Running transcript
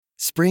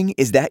Spring,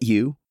 is that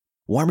you?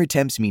 Warmer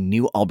temps mean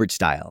new Allbirds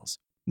styles.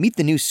 Meet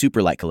the new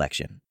Superlight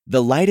collection,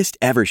 the lightest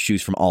ever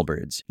shoes from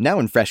Allbirds, now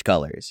in fresh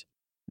colors.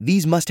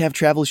 These must-have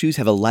travel shoes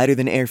have a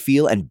lighter-than-air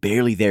feel and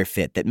barely there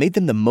fit that made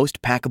them the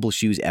most packable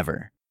shoes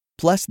ever.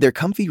 Plus, they're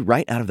comfy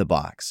right out of the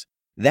box.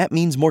 That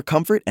means more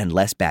comfort and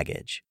less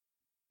baggage.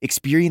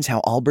 Experience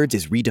how Allbirds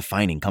is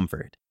redefining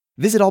comfort.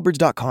 Visit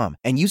allbirds.com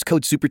and use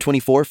code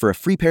SUPER24 for a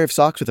free pair of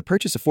socks with a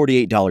purchase of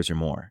 $48 or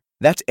more.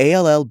 That's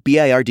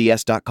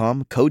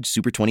ALLBIRDS.com, code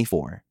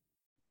SUPER24.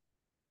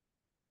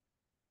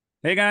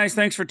 Hey guys,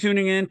 thanks for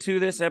tuning in to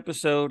this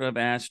episode of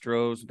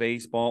Astros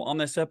Baseball. On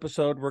this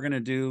episode, we're going to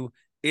do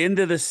end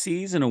of the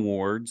season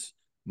awards,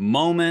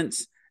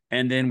 moments,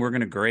 and then we're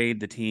going to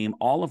grade the team,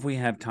 all if we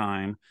have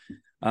time.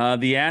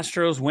 The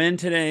Astros win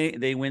today.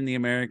 They win the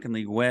American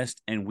League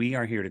West, and we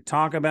are here to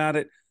talk about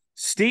it.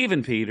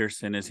 Steven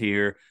Peterson is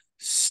here.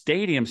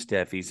 Stadium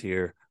Steffi's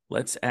here.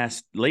 Let's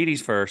ask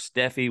ladies first.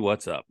 Steffi,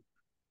 what's up?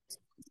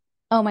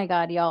 Oh my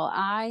God, y'all.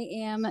 I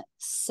am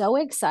so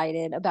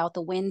excited about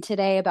the win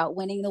today, about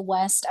winning the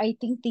West. I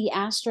think the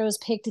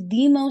Astros picked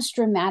the most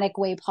dramatic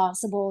way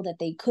possible that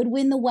they could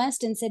win the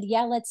West and said,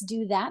 yeah, let's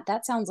do that.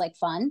 That sounds like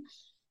fun.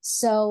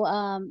 So,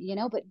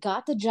 but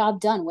got the job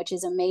done, which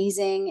is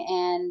amazing.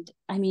 And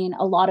I mean,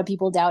 a lot of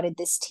people doubted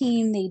this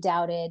team. They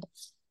doubted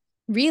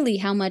really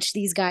how much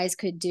these guys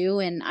could do.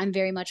 And I'm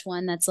very much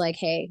one that's like,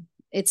 hey,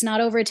 it's not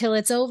over till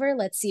it's over.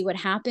 Let's see what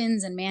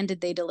happens. And man,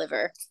 did they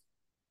deliver.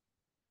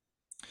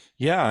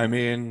 Yeah, I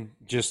mean,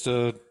 just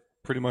to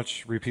pretty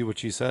much repeat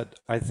what you said,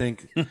 I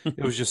think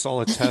it was just all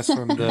a test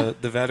from the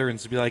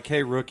veterans to be like,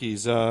 hey,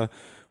 rookies,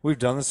 we've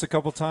done this a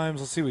couple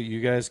times. Let's see what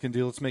you guys can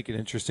do. Let's make it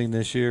interesting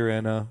this year,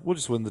 and we'll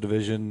just win the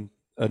division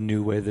a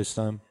new way this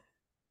time.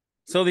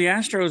 So the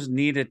Astros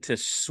needed to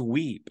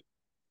sweep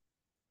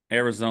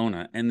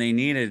Arizona, and they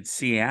needed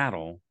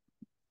Seattle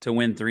to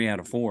win 3 out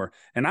of 4.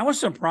 And I was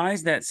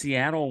surprised that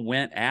Seattle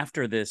went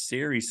after this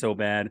series so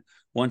bad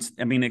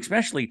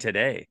especially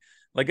today.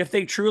 Like, if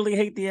they truly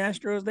hate the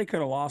Astros, they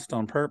could have lost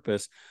on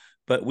purpose.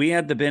 But we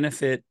had the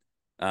benefit.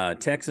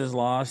 Texas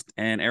lost,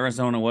 and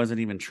Arizona wasn't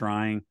even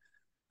trying.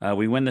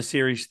 We win the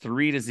series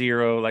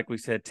 3-0. Like we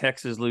said,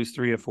 Texas lose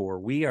 3 of 4.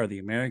 We are the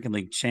American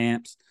League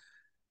champs,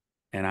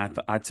 and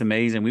it's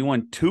amazing. We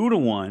won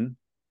 2-1.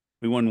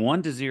 We won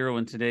 1-0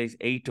 in today's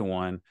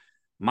 8-1.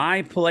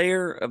 My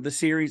player of the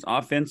series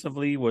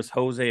offensively was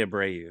Jose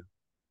Abreu.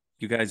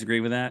 You guys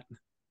agree with that?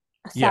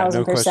 Yeah,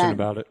 no question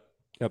about it.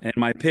 Yep. And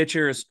my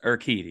pitcher is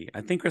Urquidy.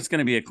 I think it's going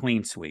to be a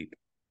clean sweep.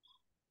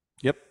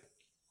 Yep.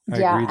 I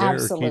agree there,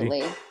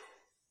 absolutely. Urquidy.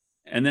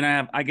 And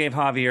then I gave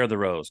Javier the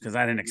rose because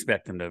I didn't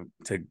expect him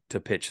to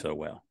pitch so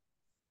well.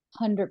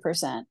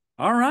 100%.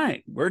 All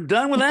right. We're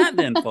done with that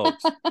then,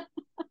 folks.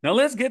 Now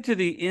let's get to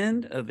the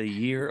end of the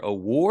year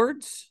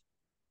awards,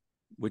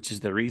 which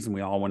is the reason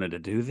we all wanted to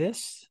do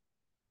this.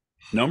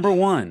 Number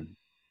 1,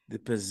 the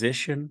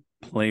position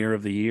player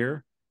of the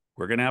year.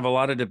 We're going to have a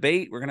lot of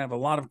debate. We're going to have a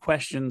lot of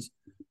questions.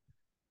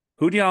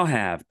 Who do y'all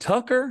have?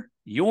 Tucker,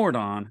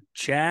 Jordan,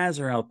 Chaz,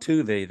 or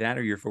Altuve? That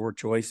are your 4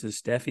 choices.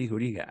 Steffi, who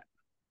do you got?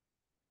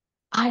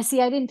 I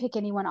didn't pick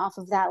anyone off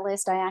of that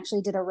list. I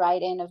actually did a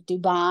write-in of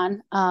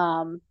Dubon.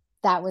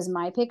 That was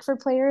my pick for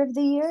player of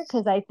the year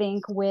because I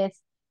think with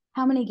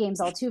how many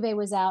games Altuve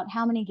was out,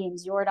 how many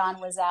games Jordan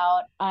was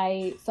out,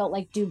 I felt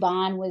like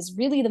Dubon was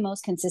really the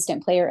most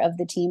consistent player of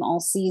the team all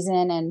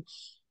season. And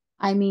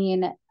I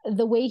mean,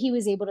 the way he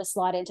was able to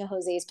slot into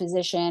Jose's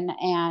position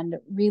and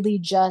really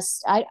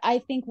just,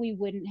 I think we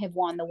wouldn't have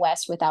won the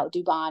West without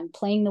Dubon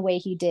playing the way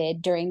he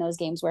did during those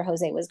games where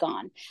Jose was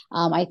gone.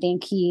 I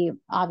think he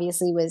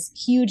obviously was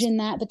huge in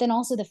that, but then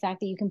also the fact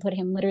that you can put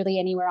him literally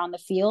anywhere on the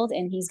field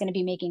and he's going to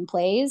be making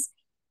plays.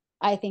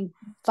 I think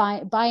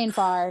by and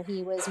far,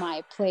 he was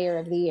my player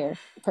of the year,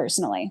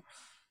 personally.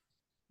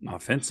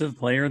 Offensive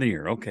player of the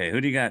year. Okay,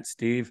 who do you got,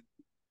 Steve?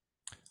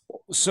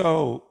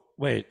 So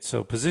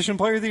position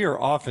player of the year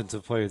or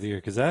offensive player of the year?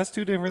 Because that's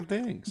 2 different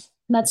things.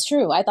 That's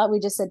true. I thought we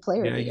just said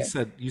player of the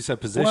year. You said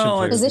position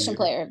player. Position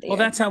player of the year. Well,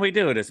 that's how we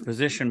do it. It's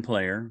position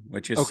player,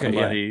 which is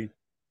somebody. Yeah.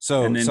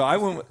 So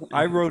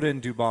I wrote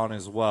in Dubon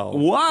as well.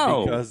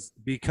 Wow.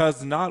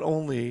 Because not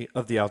only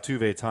of the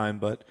Altuve time,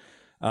 but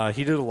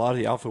he did a lot of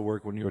the outfield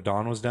work when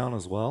Jordan was down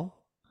as well.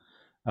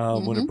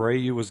 When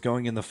Abreu was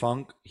going in the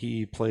funk,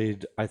 he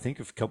played, I think,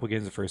 a couple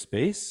games at first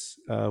base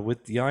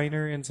with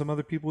Yiner and some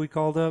other people he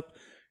called up.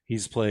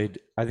 He's played,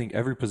 I think,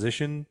 every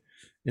position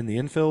in the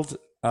infield.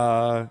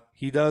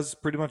 He does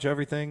pretty much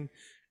everything.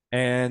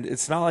 And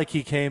it's not like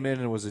he came in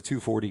and was a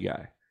 240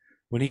 guy.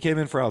 When he came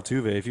in for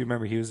Altuve, if you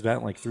remember, he was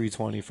batting like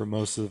 320 for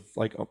most of,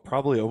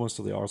 probably almost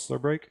to the All-Star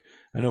break.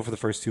 I know for the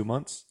first 2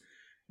 months.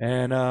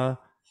 And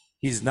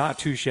he's not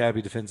too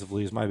shabby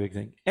defensively is my big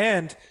thing.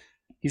 And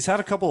he's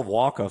had a couple of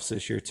walk-offs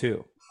this year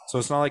too. So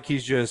it's not like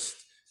he's just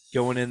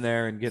going in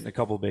there and getting a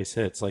couple of base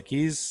hits. Like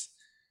he's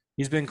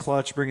been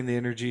clutch, bringing the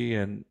energy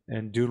and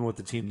doing what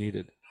the team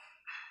needed.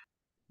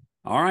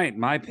 All right,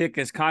 my pick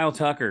is Kyle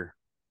Tucker.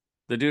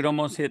 The dude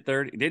almost hit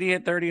 30. Did he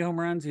hit 30 home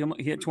runs? He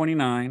hit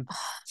 29,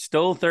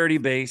 stole 30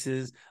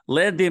 bases,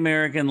 led the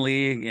American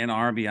League in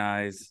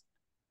RBIs.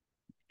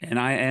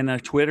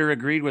 And Twitter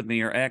agreed with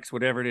me, or X,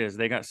 whatever it is.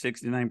 They got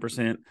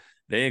 69%.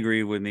 They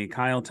agreed with me.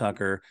 Kyle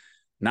Tucker,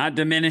 not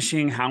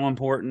diminishing how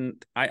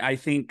important. I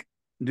think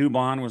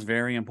Dubon was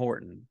very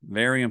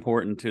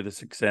important to the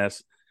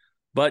success.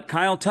 But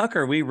Kyle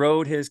Tucker, we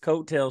rode his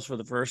coattails for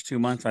the first 2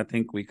 months. I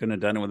think we couldn't have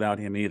done it without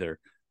him either.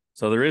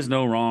 So there is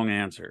no wrong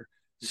answer.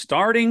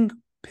 Starting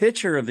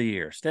pitcher of the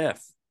year,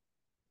 Steph.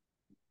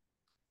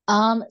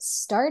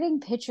 Starting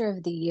pitcher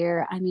of the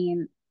year. I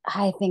mean,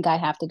 I think I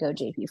have to go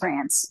JP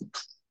France.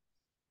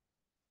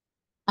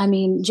 I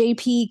mean,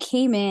 JP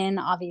came in,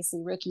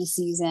 obviously rookie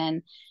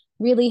season,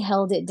 really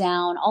held it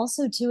down.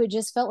 Also, too, it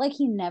just felt like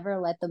he never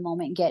let the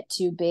moment get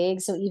too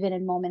big. So even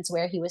in moments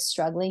where he was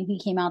struggling, he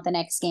came out the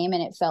next game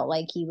and it felt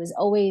like he was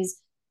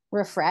always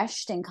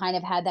refreshed and kind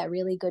of had that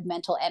really good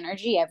mental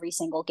energy every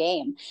single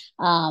game.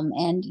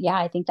 And yeah,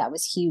 I think that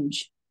was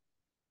huge.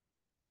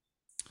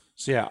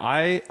 So yeah,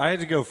 I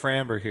had to go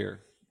Framber here.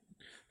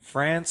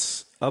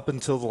 France, up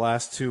until the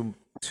last two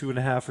and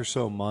a half or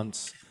so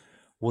months,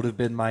 would have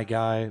been my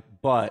guy,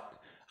 but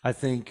I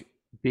think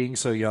being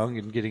so young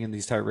and getting in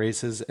these tight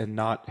races and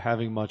not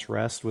having much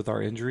rest with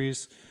our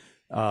injuries,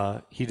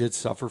 he did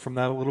suffer from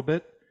that a little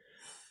bit.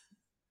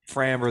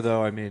 Framber,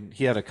 though, I mean,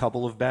 he had a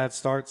couple of bad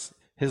starts.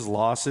 His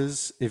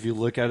losses, if you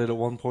look at it at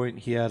one point,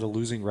 he had a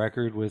losing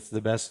record with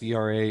the best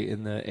ERA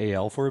in the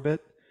AL for a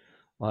bit.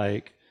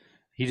 Like,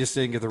 he just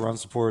didn't get the run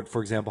support,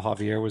 for example,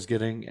 Javier was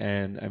getting.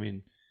 And, I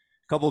mean,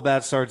 a couple of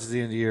bad starts at the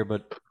end of the year,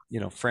 but, you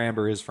know,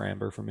 Framber is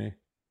Framber for me.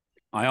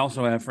 I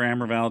also have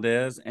Framber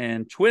Valdez,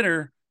 and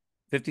Twitter,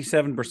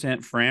 57%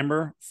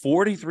 Framber,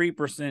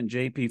 43%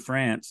 JP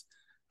France,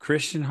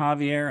 Christian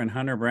Javier, and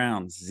Hunter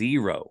Brown,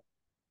 0.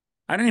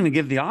 I didn't even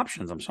give the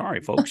options. I'm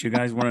sorry, folks. You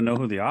guys want to know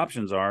who the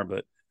options are,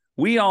 but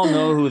we all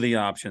know who the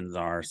options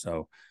are,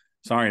 so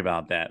sorry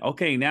about that.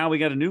 Okay, now we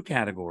got a new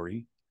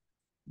category,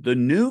 the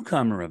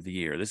newcomer of the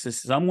year. This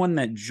is someone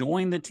that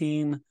joined the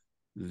team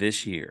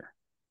this year,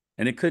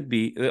 and it could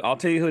be, I'll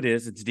tell you who it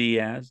is. It's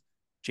Diaz,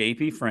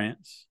 JP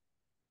France,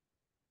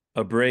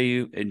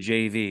 Abreu, and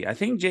JV. I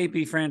think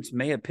JP France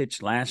may have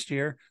pitched last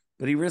year,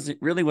 but he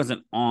really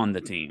wasn't on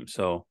the team.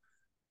 So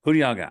who do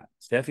y'all got?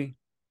 Steffi?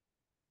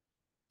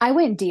 I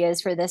went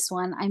Diaz for this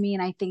one. I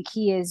mean, I think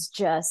he is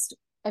just,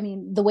 I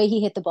mean, the way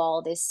he hit the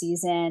ball this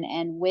season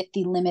and with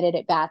the limited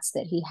at bats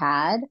that he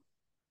had,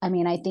 I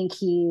mean, I think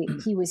he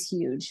was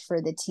huge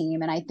for the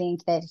team, and I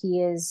think that he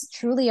is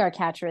truly our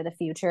catcher of the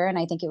future. And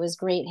I think it was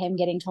great him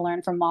getting to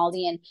learn from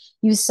Maldi, and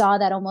you saw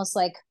that almost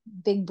like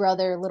big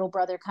brother, little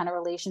brother kind of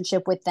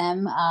relationship with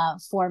them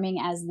forming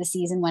as the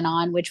season went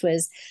on, which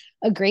was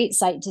a great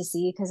sight to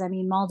see. Because I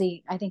mean,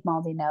 Maldi, I think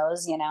Maldi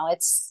knows, you know,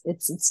 it's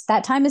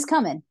that time is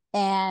coming,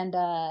 and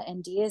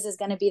Diaz is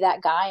going to be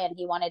that guy, and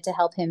he wanted to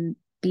help him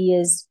be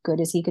as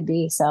good as he could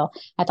be. So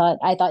I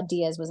thought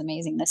Diaz was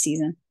amazing this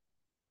season.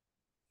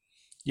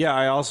 Yeah,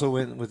 I also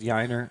went with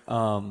Yiner.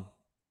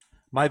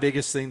 My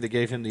biggest thing that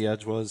gave him the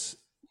edge was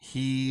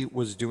he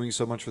was doing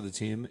so much for the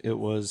team. It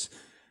was,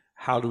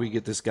 how do we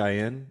get this guy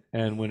in?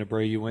 And when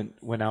Abreu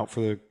went out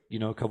for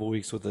a couple of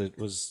weeks with it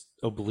was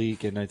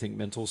oblique and I think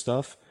mental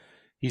stuff,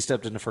 he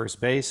stepped into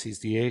first base. He's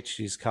DH.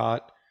 He's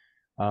caught.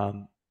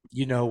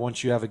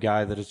 Once you have a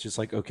guy that is just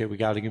like, okay, we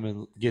got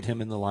to get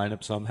him in the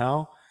lineup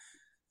somehow.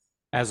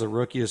 As a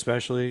rookie,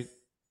 especially,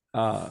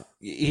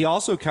 he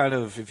also kind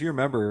of, if you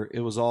remember, it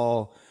was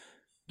all,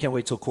 can't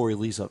wait till Corey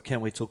Lee's up.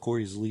 Can't wait till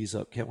Corey's Lee's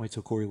up. Can't wait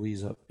till Corey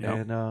Lee's up.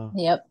 Yep. And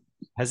yep.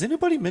 Has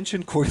anybody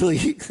mentioned Corey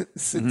Lee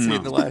since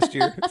the last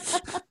year?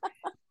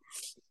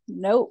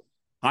 Nope.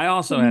 I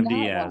also have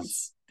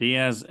Diaz.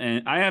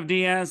 And I have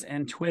Diaz,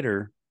 and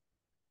Twitter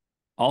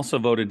also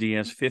voted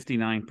Diaz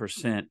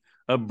 59%.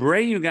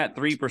 Abreu got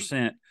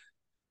 3%.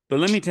 But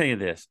let me tell you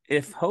this.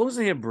 If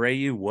Jose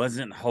Abreu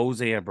wasn't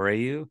Jose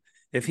Abreu,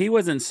 if he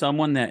wasn't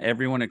someone that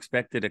everyone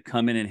expected to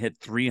come in and hit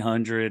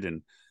 300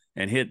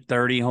 and hit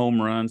 30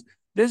 home runs,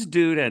 this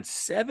dude had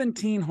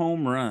 17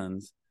 home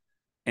runs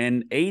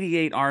and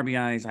 88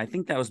 RBIs. I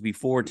think that was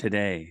before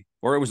today,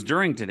 or it was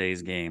during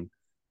today's game.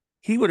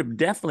 He would have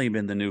definitely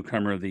been the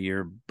newcomer of the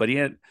year, but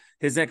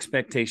his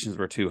expectations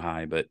were too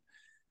high. But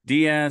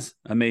Diaz,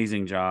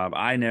 amazing job.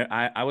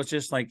 I was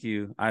just like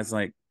you. I was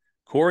like,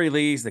 Corey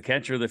Lee's the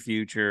catcher of the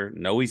future.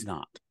 No, he's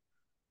not.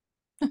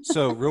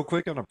 So real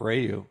quick on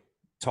Abreu,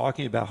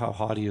 talking about how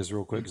hot he is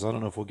real quick, because I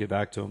don't know if we'll get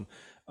back to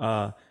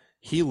him.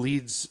 He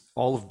leads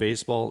all of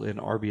baseball in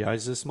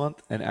RBIs this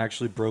month and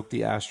actually broke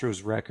the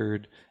Astros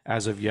record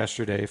as of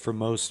yesterday for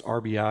most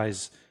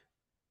RBIs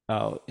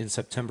in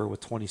September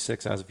with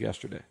 26 as of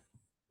yesterday.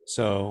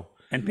 So,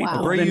 and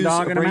people have been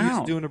dogging him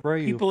out. Doing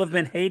Abreu. People have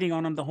been hating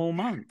on him the whole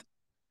month.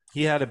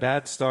 He had a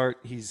bad start.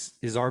 His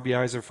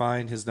RBIs are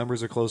fine. His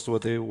numbers are close to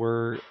what they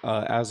were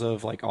as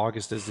of like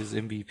August as his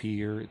MVP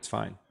year. It's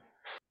fine.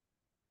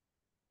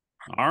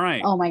 All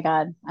right. Oh my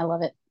God. I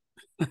love it.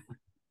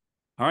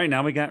 All right,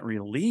 now we got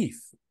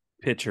relief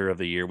pitcher of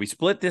the year. We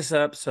split this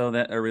up so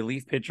that a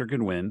relief pitcher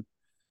could win.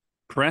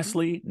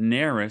 Presley,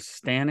 Neris,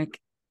 Stanek,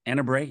 and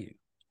Abreu.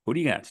 Who do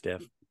you got,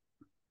 Steph?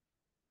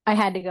 I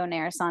had to go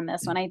Neris on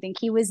this one. I think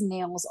he was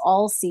nails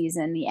all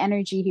season. The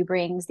energy he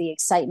brings, the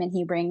excitement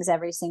he brings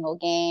every single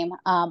game.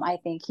 I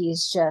think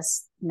he's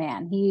just,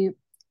 man,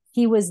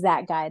 he was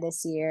that guy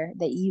this year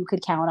that you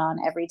could count on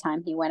every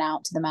time he went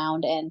out to the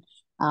mound. And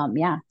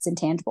yeah, it's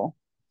intangible.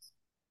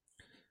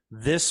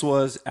 This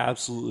was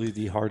absolutely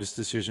the hardest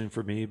decision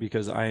for me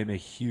because I am a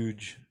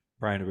huge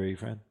Brian Abreu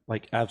fan,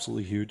 like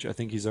absolutely huge. I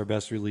think he's our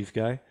best relief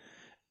guy,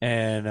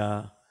 and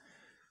I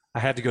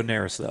had to go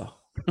Neris though,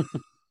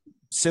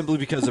 simply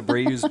because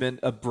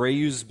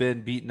Abreu's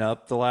been beaten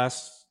up the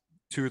last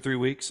 2 or 3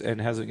 weeks and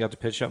hasn't got to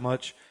pitch that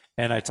much.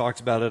 And I talked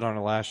about it on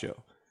our last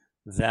show.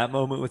 That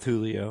moment with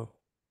Julio,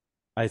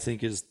 I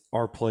think, is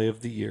our play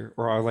of the year,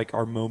 or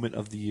our moment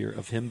of the year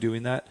of him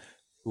doing that.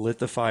 Lit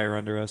the fire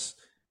under us.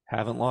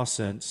 Haven't lost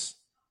since,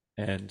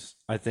 and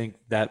I think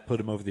that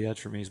put him over the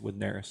edge for me with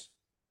Neris.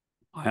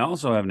 I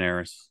also have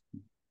Neris.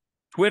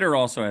 Twitter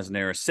also has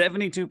Neris,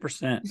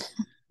 72%.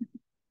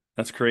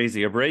 That's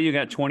crazy. Abreu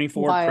got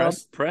 24.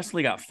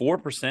 Presley got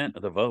 4%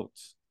 of the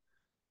votes.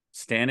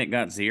 Stanek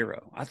got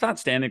 0. I thought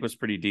Stanek was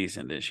pretty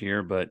decent this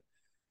year, but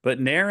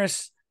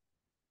Neris,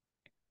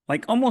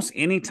 like almost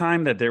any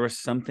time that there was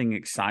something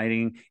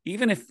exciting,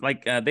 even if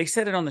they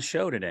said it on the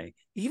show today,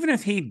 even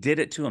if he did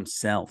it to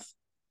himself,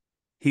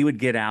 he would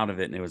get out of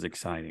it and it was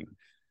exciting.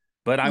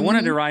 But I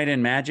wanted to write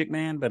in Magic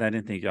Man, but I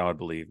didn't think y'all would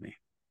believe me.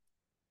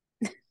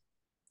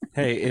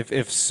 Hey,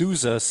 if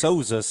Souza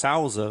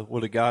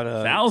would have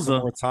got some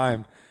more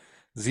time,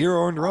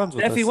 0 earned runs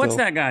with Steffi, us what's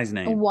still. that guy's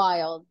name?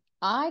 Wild.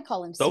 I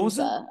call him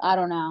Sousa. I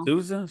don't know.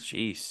 Souza?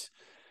 Jeez.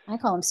 I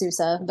call him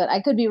Sousa, but I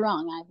could be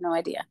wrong. I have no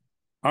idea.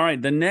 All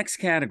right, the next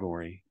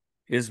category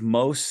is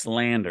most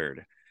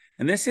slandered.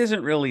 And this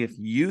isn't really if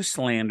you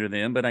slander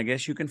them, but I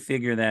guess you can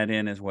figure that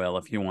in as well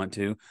if you want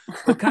to.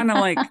 But kind of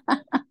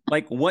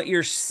like what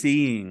you're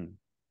seeing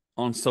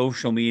on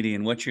social media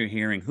and what you're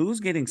hearing. Who's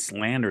getting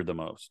slandered the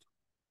most?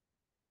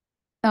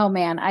 Oh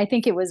man, I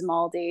think it was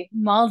Maldi.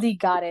 Maldi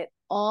got it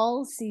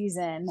all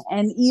season,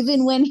 and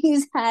even when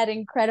he's had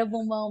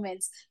incredible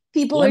moments,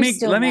 people are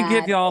still let me mad.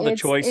 give you all the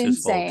It's choices,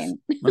 insane.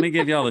 folks. Let me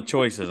give you all the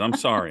choices. I'm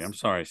sorry,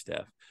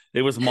 Steph.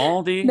 It was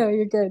Maldi, No,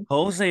 you're good.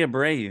 Jose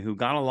Abreu, who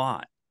got a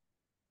lot.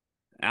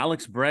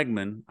 Alex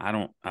Bregman, I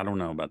don't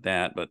know about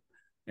that, but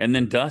and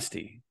then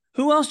Dusty.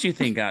 Who else do you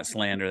think got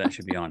slander that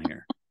should be on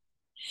here?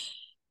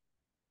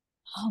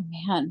 Oh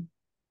man,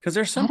 because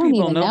there's some I don't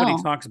people even nobody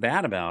know. talks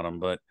bad about them,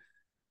 but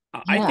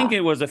I Yeah. think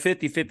it was a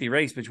 50-50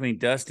 race between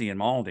Dusty and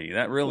Maldi.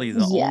 That really is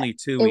the Yeah, only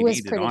two it we was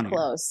needed pretty on here.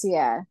 close.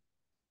 Yeah.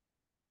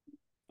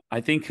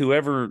 I think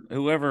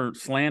whoever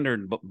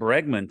slandered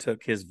Bregman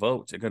took his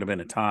votes. It could have been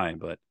a tie,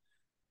 but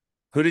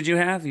who did you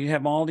have? You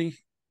have Maldi?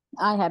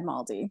 I had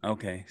Maldi.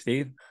 Okay,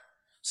 Steve?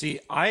 See,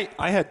 I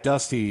had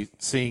Dusty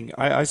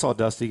I saw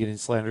Dusty getting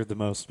slandered the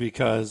most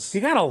because He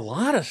got a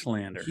lot of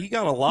slander. he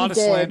got a lot of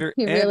did. slander.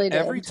 He and really did.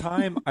 every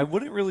time I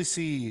wouldn't really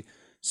see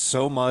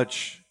so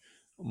much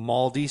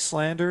Maldi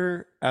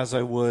slander as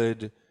I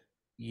would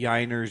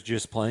Yiner's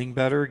just playing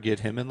better, get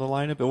him in the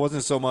lineup. It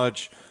wasn't so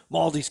much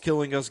Maldi's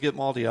killing us, get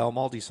Maldi out,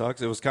 Maldi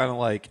sucks. It was kind of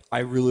like, I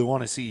really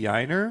want to see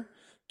Yiner,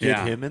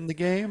 get him in the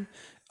game.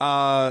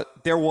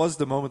 There was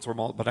the moments where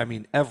Maldi, but I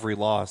mean, every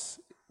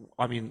loss,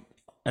 I mean,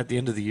 at the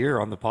end of the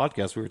year on the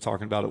podcast, we were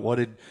talking about it.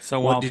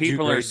 While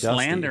people are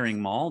slandering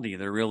Maldi,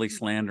 they're really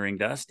slandering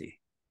Dusty.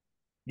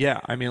 Yeah,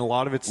 I mean, a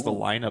lot of it's the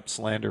lineup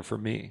slander for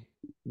me.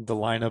 The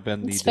lineup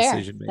and It's the fair.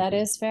 decision making. That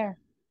is fair.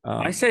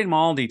 I say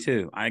Maldi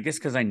too. I guess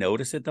because I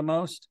notice it the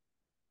most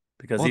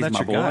because he's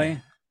my boy.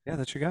 Guy. Yeah,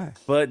 that's your guy.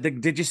 But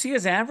did you see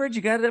his average?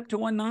 You got it up to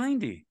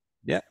 190.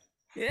 Yeah.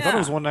 I thought it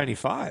was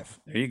 195.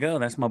 There you go.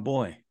 That's my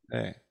boy.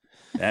 Hey.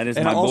 That is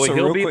my boy.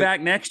 He'll be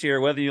back next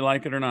year, whether you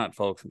like it or not,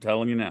 folks. I'm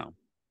telling you now.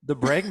 The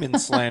Bregman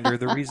slander,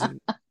 the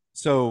reason.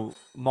 So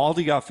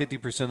Maldi got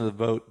 50% of the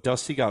vote.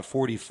 Dusty got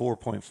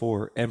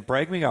 44.4, and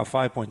Bregman got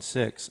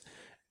 5.6.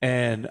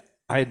 And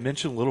I had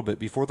mentioned a little bit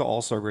before the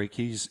All-Star break,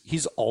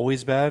 he's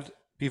always bad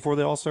before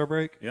the All-Star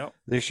break. Yep.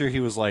 This year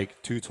he was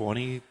like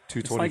 220, 224.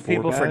 It's like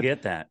people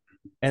forget that.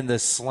 And the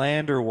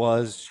slander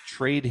was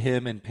trade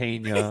him and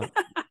Pena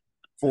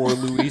for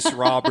Luis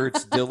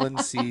Roberts,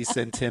 Dylan Cease,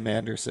 and Tim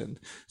Anderson.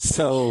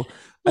 So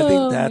I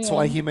think that's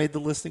why he made the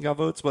listing of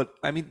votes. But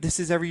I mean,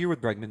 this is every year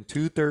with Bregman.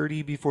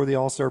 230 before the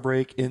All-Star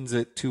break, ends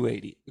at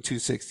 280,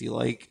 260.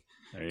 Like,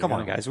 come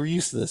on, guys. We're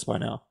used to this by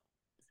now.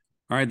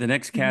 All right. The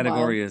next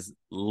category is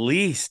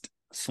least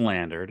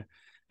slandered.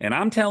 And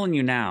I'm telling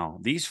you now,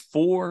 these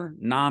 4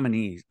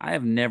 nominees, I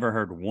have never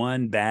heard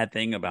one bad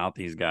thing about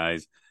these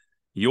guys.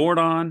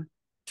 Jordan,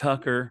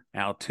 Tucker,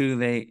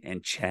 Altuve,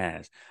 and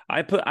Chaz.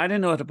 I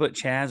didn't know how to put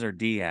Chaz or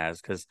Diaz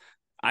because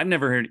I've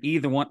never heard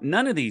either one.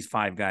 None of these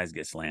 5 guys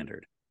get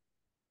slandered.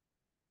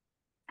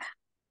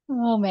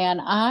 Oh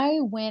man, I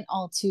went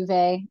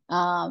Altuve.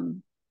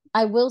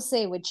 I will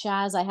say with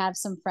Chaz, I have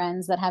some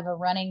friends that have a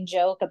running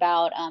joke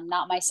about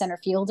not my center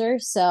fielder.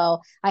 So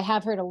I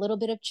have heard a little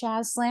bit of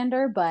Chaz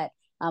slander, but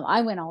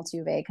I went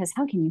Altuve because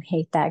how can you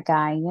hate that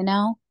guy? You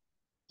know,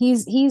 he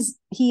is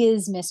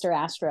Mr.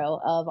 Astro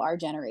of our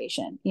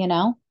generation. You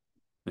know.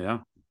 Yeah.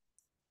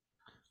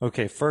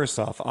 Okay, first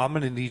off, I'm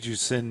gonna need you to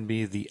send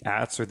me the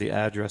ats or the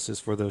addresses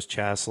for those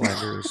Chaz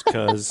slanders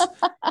because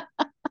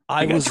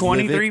I He got was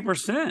livid.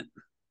 23%.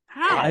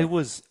 I How?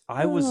 was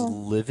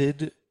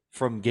livid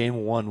from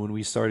game one when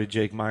we started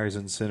Jake Myers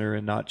in center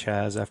and not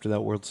Chaz after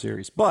that World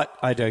Series. But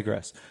I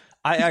digress.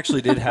 I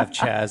actually did have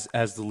Chaz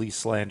as the least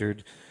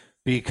slandered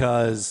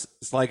because,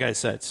 like I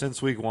said,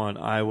 since week one,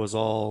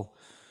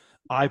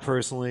 I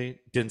personally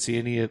didn't see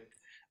any.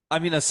 I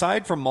mean,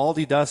 aside from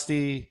Maldy,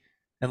 Dusty,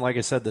 and like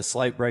I said, the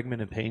slight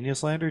Bregman and Pena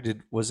slander,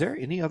 was there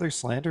any other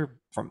slander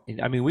from?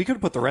 I mean, we could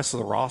have put the rest of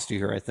the roster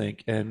here, I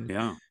think, and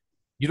Yeah.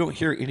 you don't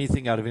hear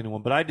anything out of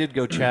anyone. But I did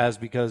go Chaz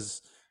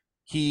because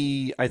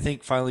I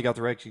think, finally got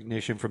the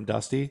recognition from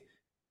Dusty,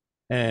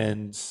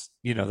 and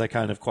that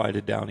kind of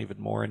quieted down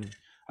even more. And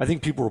I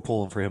think people were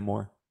pulling for him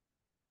more.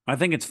 I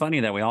think it's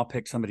funny that we all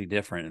pick somebody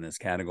different in this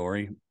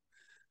category,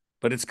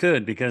 but it's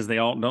good because they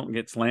all don't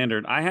get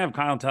slandered. I have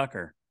Kyle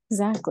Tucker.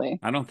 Exactly.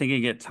 I don't think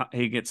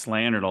he gets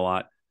slandered a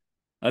lot.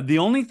 The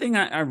only thing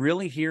I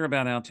really hear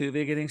about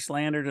Altuve getting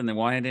slandered and then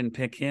why I didn't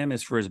pick him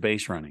is for his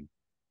base running.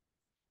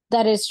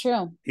 That is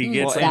true. He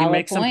gets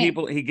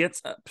he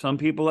gets some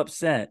people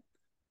upset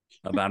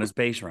about his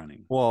base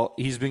running. Well,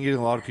 he's been getting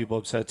a lot of people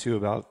upset too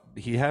about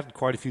he had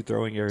quite a few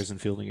throwing errors and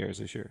fielding errors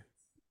this year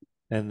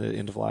and the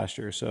end of last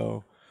year.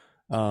 So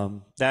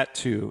that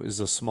too is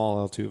a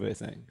small Altuve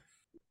thing.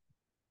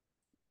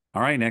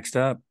 All right, next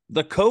up,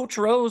 the Coach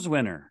Rose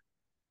winner.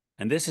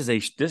 And this is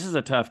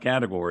a tough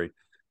category.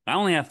 I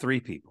only have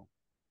 3 people.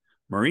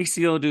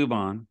 Mauricio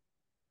Dubon,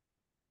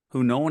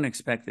 who no one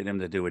expected him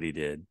to do what he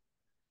did.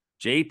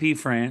 JP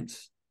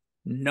France,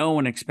 no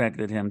one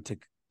expected him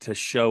to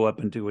show up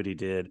and do what he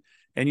did.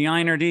 And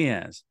Yainer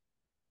Diaz.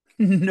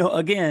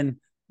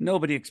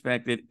 Nobody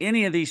expected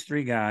any of these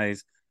 3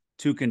 guys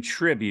to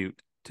contribute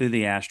to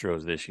the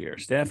Astros this year.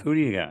 Steph, who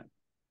do you got?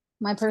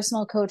 My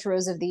personal Coach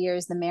Rose of the year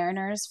is the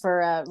Mariners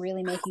for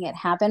really making it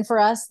happen for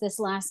us this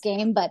last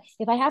game. But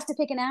if I have to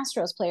pick an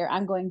Astros player,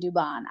 I'm going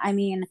Dubon. I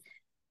mean,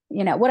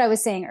 what I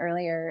was saying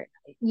earlier,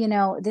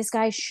 this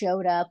guy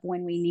showed up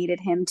when we needed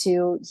him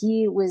to.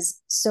 He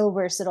was so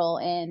versatile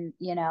in,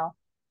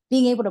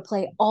 being able to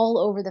play all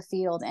over the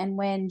field. And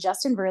when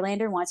Justin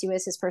Verlander wants you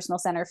as his personal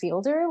center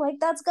fielder, like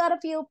that's got to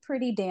feel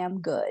pretty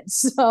damn good.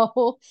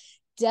 So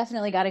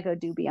definitely got to go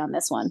Doobie on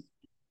this one.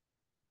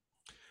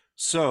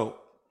 So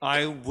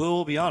I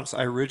will be honest.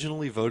 I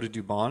originally voted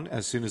Dubon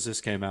as soon as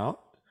this came out,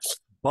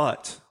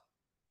 but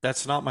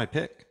that's not my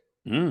pick.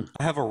 I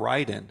have a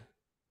write-in.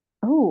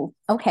 Oh,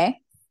 okay.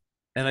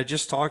 And I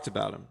just talked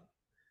about him.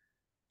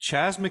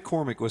 Chas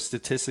McCormick was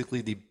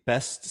statistically the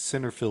best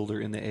center fielder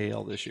in the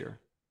AL this year.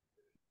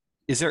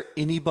 Is there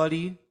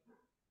anybody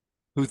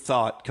who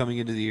thought coming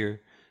into the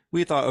year,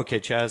 we thought, okay,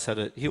 Chas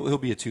he'll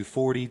be a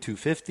 240,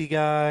 250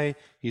 guy.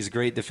 He's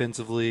great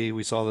defensively.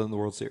 We saw that in the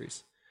World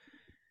Series.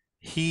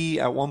 He,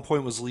 at one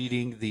point, was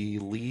leading the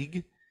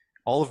league,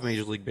 all of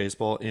Major League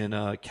Baseball,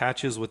 in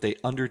catches with a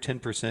under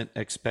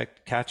 10%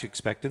 catch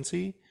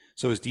expectancy.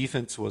 So his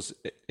defense was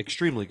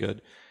extremely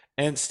good.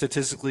 And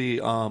statistically,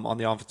 on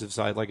the offensive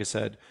side, like I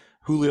said,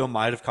 Julio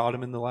might have caught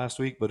him in the last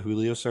week, but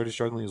Julio started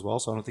struggling as well,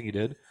 so I don't think he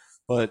did.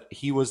 But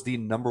he was the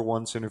number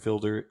 1 center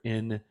fielder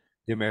in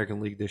the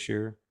American League this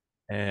year,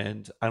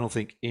 and I don't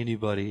think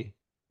anybody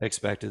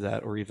expected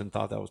that or even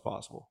thought that was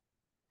possible.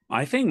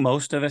 I think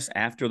most of us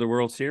after the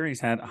World Series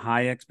had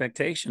high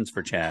expectations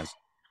for Chas.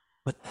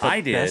 But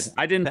I did.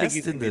 I didn't think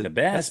he could be the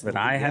best, but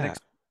I had.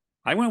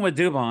 I went with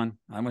Dubon.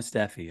 I'm with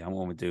Steffi. I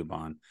went with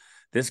Dubon.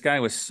 This guy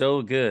was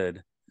so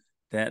good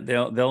that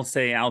they'll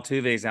say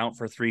Altuve's out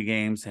for 3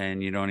 games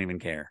and you don't even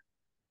care.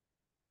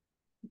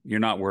 You're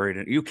not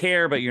worried. You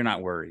care, but you're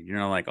not worried. You're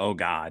not like, oh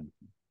God.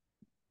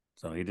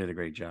 So he did a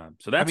great job.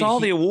 So that's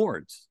the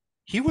awards.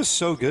 He was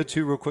so good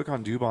too. Real quick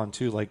on Dubon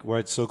too, like where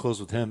it's so close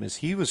with him is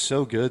he was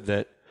so good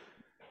that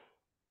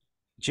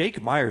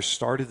Jake Myers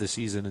started the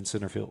season in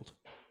center field.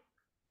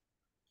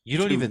 You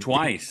don't even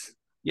twice.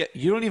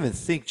 You don't even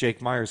think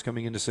Jake Myers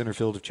coming into center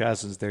field if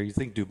Chas is there. You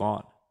think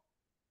Dubon.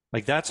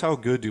 Like that's how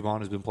good Dubon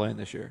has been playing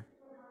this year.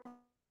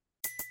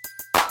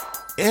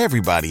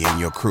 Everybody in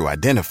your crew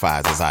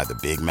identifies as either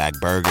Big Mac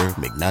Burger,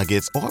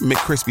 McNuggets, or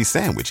McCrispy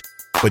Sandwich.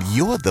 But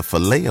you're the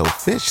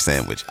Filet-O-Fish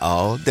Sandwich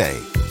all day.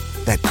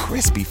 That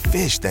crispy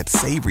fish, that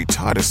savory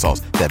tartar sauce,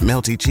 that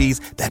melty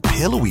cheese, that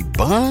pillowy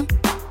bun.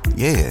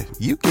 Yeah,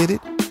 you get it.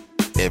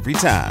 Every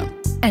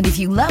time. And if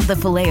you love the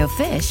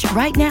Filet-O-Fish,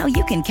 right now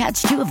you can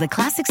catch 2 of the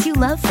classics you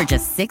love for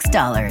just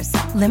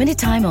 $6. Limited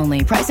time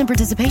only. Price and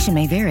participation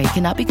may vary.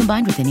 Cannot be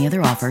combined with any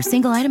other offer.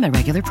 Single item at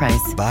regular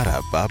price.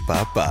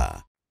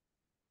 Ba-da-ba-ba-ba.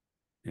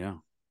 Yeah.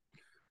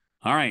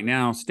 All right.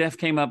 Now, Steph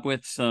came up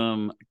with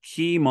some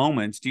key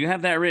moments. Do you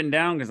have that written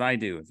down? Because I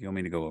do, if you want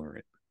me to go over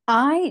it.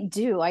 I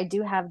do. I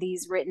do have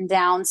these written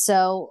down.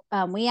 So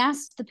we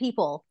asked the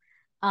people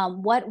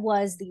What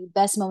was the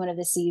best moment of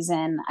the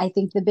season? I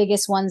think the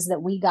biggest ones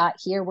that we got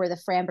here were the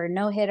Framber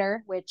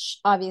no-hitter, which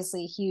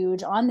obviously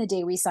huge on the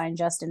day we signed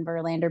Justin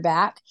Verlander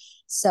back.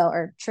 So,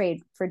 or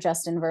trade for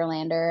Justin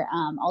Verlander.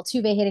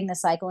 Altuve hitting the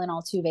cycle and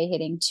Altuve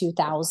hitting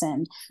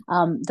 2,000.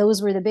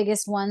 Those were the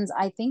biggest ones.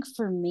 I think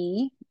for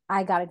me,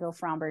 I got to go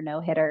Framber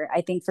no-hitter.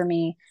 I think for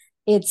me,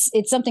 it's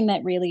something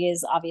that really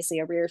is obviously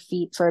a rare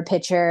feat for a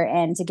pitcher,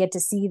 and to get to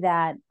see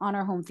that on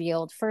our home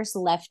field, first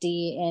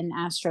lefty in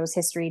Astros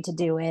history to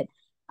do it,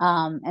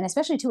 and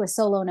especially to a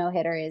solo no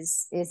hitter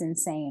is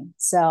insane.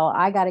 So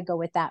I got to go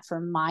with that for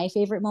my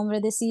favorite moment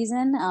of the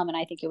season, and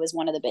I think it was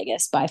one of the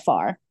biggest by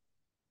far.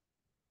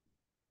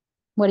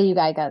 What do you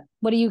guys got?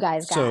 What do you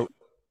guys got?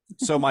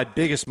 So my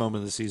biggest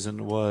moment of the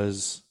season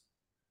was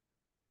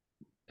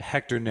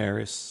Hector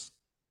Neris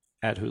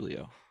at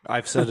Julio.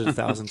 I've said it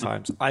 1,000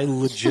 times. I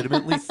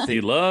legitimately think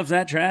he loves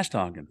that trash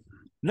talking.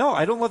 No,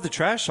 I don't love the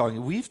trash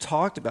talking. We've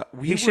talked about.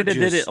 He should have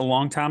did it a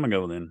long time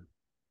ago. Then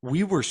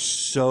we were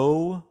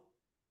so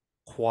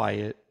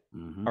quiet.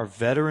 Mm-hmm. Our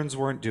veterans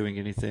weren't doing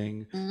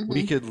anything.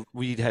 Mm-hmm.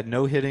 We had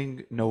no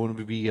hitting. No one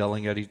would be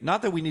yelling at each.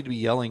 Not that we need to be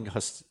yelling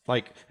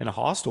like in a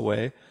hostile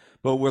way,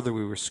 but whether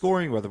we were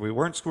scoring, whether we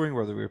weren't scoring,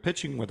 whether we were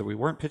pitching, whether we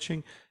weren't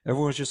pitching,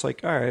 everyone was just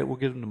like, all right, we'll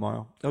get him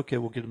tomorrow. Okay,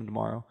 we'll get him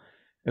tomorrow.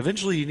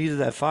 Eventually, you needed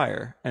that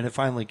fire, and it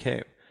finally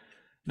came.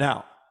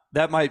 Now,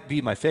 that might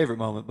be my favorite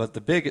moment, but the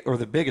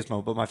biggest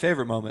moment, but my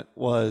favorite moment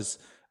was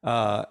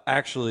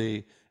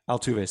actually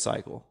Altuve's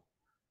cycle.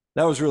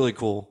 That was really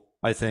cool,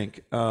 I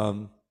think.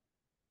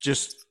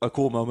 Just a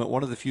cool moment.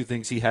 One of the few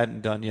things he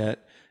hadn't done yet,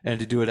 and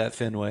to do it at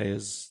Fenway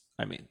is,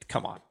 I mean,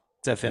 come on.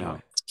 It's at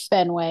Fenway.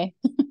 Fenway.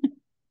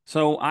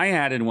 So I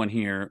added one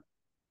here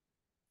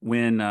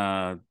when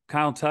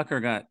Kyle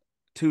Tucker got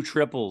 2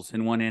 triples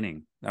in 1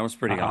 inning. That was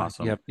pretty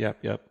awesome.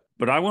 Yep.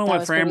 But I went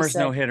with Framber's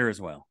no-hitter as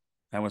well.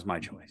 That was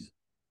my choice.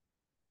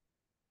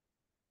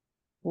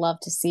 Love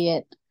to see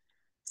it.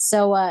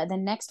 So the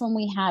next one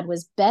we had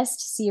was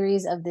best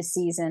series of the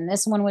season.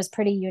 This one was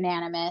pretty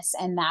unanimous,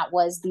 and that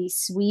was the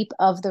sweep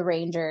of the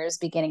Rangers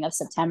beginning of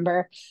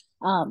September.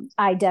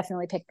 I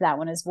definitely picked that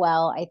one as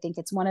well. I think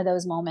it's one of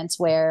those moments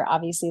where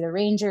obviously the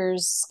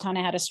Rangers kind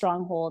of had a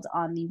stronghold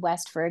on the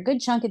West for a good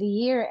chunk of the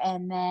year,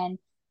 and then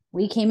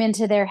we came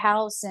into their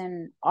house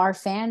and our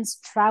fans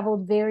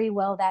traveled very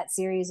well that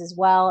series as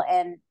well.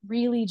 And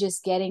really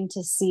just getting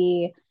to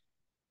see,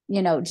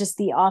 just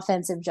the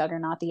offensive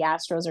juggernaut the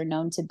Astros are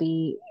known to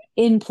be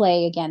in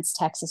play against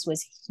Texas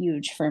was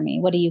huge for me.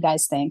 What do you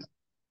guys think?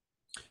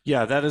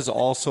 Yeah, that is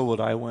also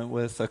what I went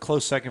with. A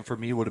close second for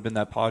me would have been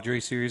that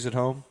Padres series at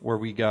home where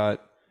we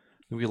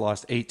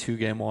lost 8-2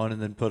 game 1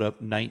 and then put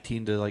up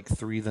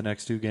 19-3 the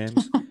next 2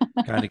 games.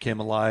 Kind of came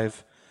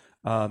alive.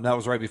 That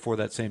was right before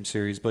that same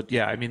series. But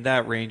yeah, I mean,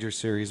 that Rangers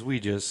series,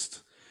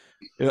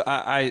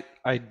 I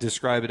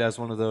describe it as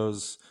one of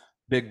those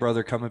big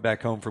brother coming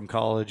back home from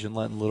college and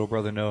letting little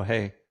brother know,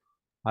 hey,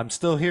 I'm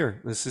still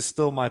here. This is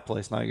still my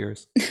place, not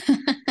yours.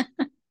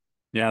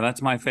 Yeah,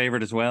 that's my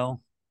favorite as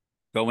well.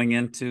 Going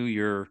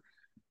into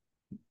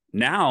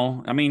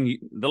now, I mean,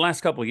 the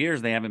last couple of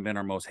years, they haven't been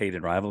our most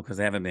hated rival because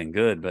they haven't been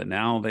good. But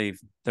now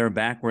they're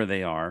back where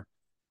they are.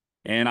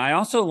 And I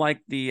also like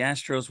the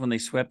Astros when they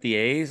swept the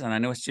A's, and I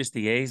know it's just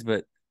the A's,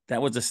 but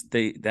that was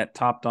that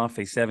topped off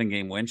a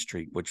 7-game win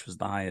streak, which was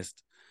the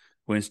highest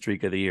win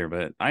streak of the year.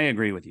 But I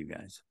agree with you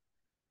guys.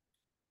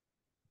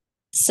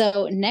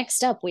 So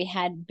next up, we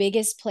had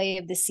biggest play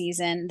of the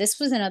season. This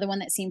was another one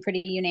that seemed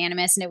pretty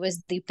unanimous, and it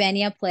was the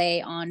Pena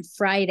play on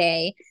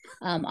Friday.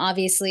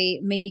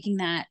 Obviously, making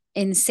that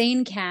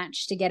insane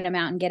catch to get him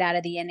out and get out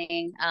of the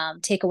inning,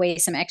 take away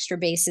some extra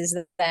bases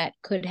that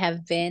could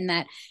have been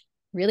that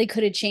really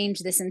could have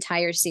changed this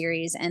entire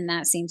series, and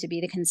that seemed to be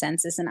the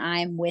consensus, and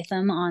I'm with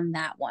him on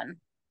that one.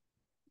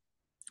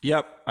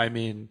 Yep. I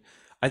mean,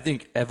 I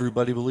think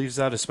everybody believes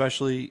that,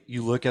 especially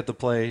you look at the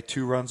play,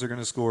 2 runs are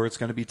going to score, it's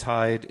going to be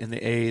tied in the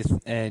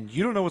 8th, and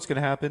you don't know what's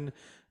going to happen,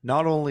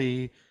 not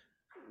only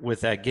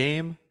with that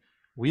game,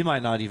 we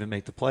might not even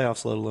make the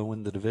playoffs, let alone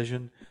win the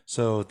division.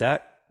 So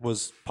that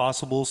was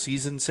possible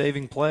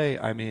season-saving play.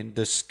 I mean,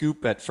 the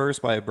scoop at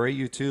first by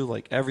Abreu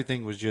too,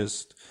 everything was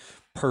just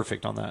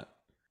perfect on that.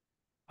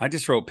 I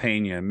just wrote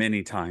Pena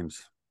many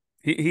times.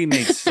 He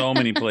made so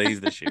many plays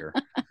this year.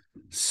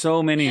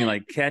 So many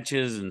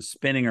catches and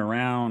spinning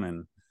around,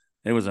 and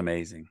it was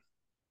amazing.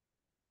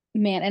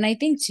 Man, and I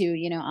think too,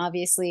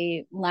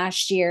 obviously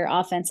last year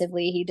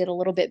offensively, he did a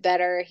little bit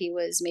better. He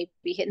was maybe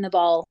hitting the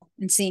ball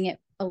and seeing it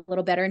a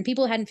little better, and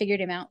people hadn't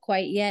figured him out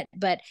quite yet,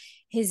 but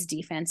his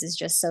defense is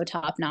just so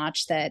top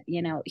notch that,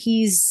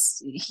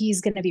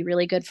 he's going to be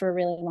really good for a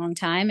really long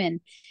time.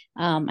 And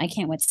I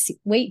can't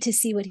wait to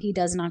see what he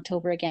does in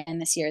October again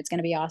this year. It's going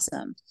to be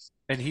awesome.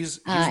 And he's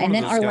and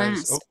then our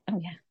guys, last. Oh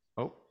yeah.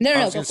 Oh no,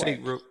 I was go going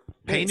to say,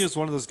 Pena is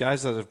one of those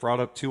guys that I've brought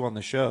up too on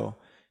the show.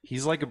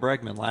 He's like a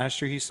Bregman.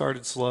 Last year he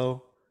started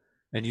slow,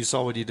 and you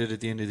saw what he did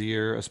at the end of the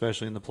year,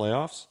 especially in the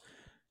playoffs.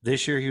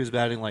 This year he was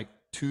batting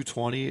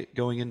 220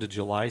 going into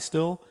July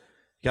still.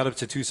 Got up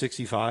to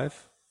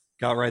 265.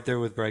 Got right there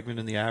with Bregman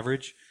in the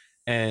average,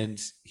 and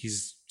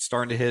he's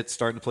starting to hit,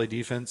 starting to play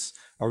defense.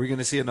 Are we going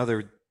to see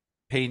another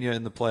Pena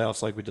in the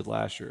playoffs like we did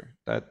last year?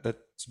 That's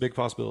a big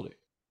possibility.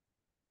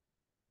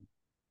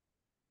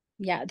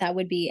 Yeah, that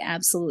would be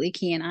absolutely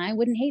key, and I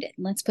wouldn't hate it.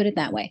 Let's put it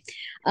that way.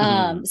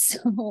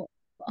 So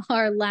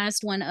our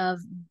last one of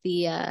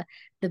the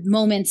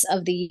moments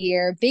of the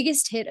year,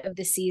 biggest hit of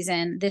the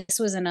season. This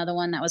was another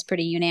one that was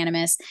pretty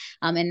unanimous,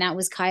 and that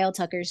was Kyle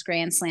Tucker's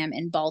grand slam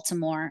in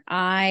Baltimore.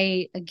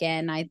 I'm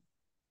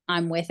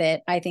with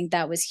it. I think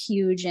that was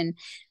huge and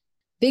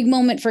big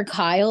moment for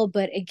Kyle.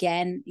 But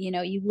again,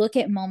 you look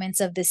at moments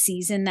of the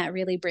season that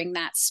really bring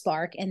that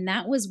spark. And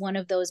that was one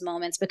of those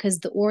moments because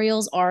the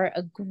Orioles are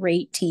a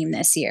great team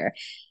this year.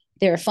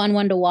 They're a fun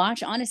one to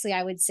watch. Honestly,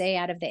 I would say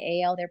out of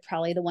the AL, they're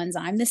probably the ones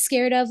I'm the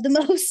scared of the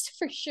most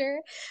for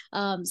sure.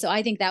 So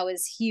I think that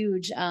was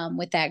huge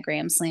with that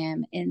grand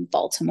slam in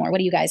Baltimore. What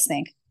do you guys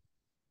think?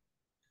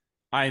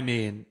 I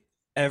mean,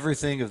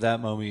 everything of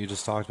that moment you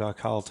just talked about,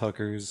 Kyle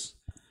Tucker's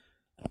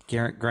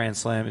grand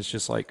slam, is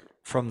just like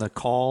from the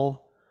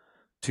call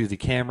to the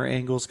camera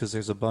angles, because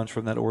there's a bunch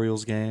from that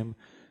Orioles game,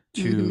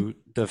 to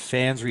the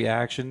fans'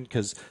 reaction,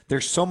 because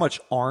there's so much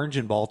orange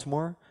in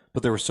Baltimore,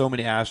 but there were so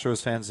many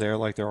Astros fans there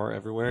like there are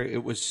everywhere.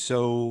 It was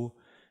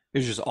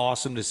just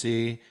awesome to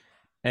see.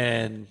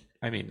 And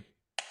I mean,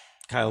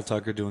 Kyle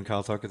Tucker doing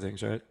Kyle Tucker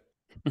things, right?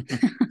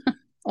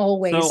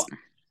 Always.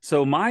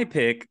 So my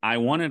pick, I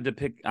wanted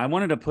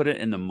to put it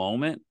in the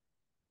moment,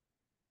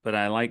 but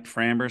I liked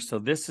Framber. So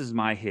this is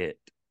my hit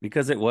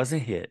because it was a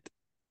hit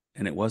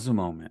and it was a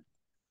moment.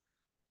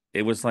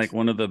 It was like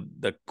one of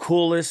the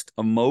coolest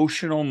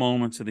emotional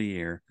moments of the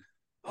year.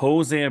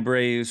 Jose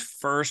Abreu's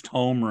first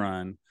home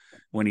run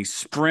when he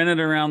sprinted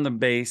around the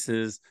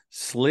bases,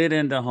 slid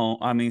into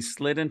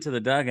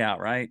the dugout,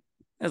 right?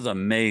 That was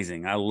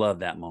amazing. I love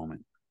that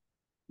moment.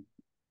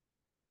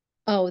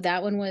 Oh,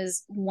 that one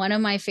was one of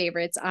my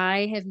favorites.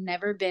 I have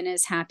never been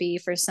as happy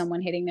for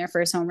someone hitting their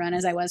first home run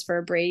as I was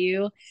for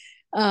Abreu.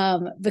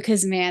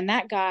 Because man,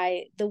 that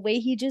guy, the way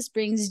he just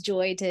brings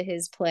joy to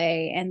his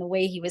play and the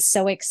way he was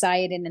so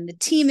excited and the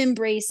team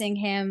embracing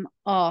him.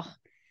 Oh,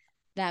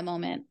 that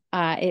moment,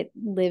 it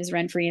lives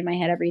rent free in my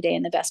head every day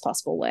in the best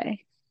possible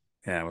way.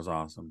 Yeah, it was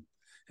awesome.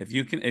 If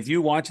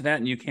you watch that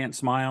and you can't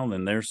smile,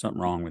 then there's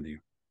something wrong with you.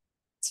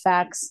 It's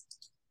facts.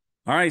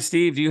 All right,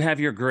 Steve, do you have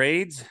your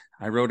grades?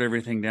 I wrote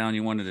everything down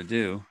you wanted to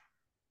do.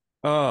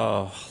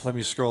 Oh, let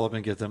me scroll up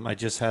and get them. I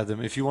just had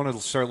them. If you want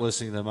to start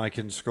listing them, I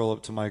can scroll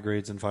up to my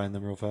grades and find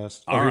them real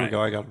fast. Oh, All here right. we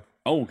go. I got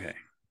them.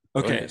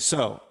 Okay.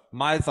 So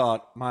my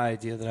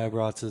idea that I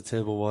brought to the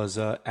table was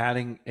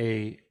adding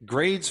a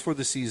grades for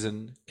the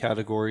season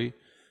category: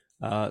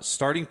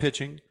 starting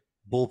pitching,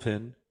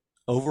 bullpen,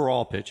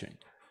 overall pitching,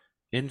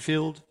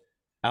 infield,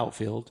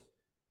 outfield,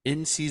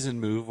 in-season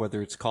move,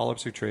 whether it's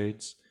call-ups or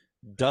trades,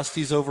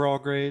 Dusty's overall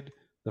grade,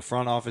 the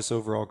front office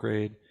overall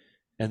grade,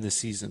 and the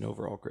season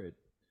overall grade.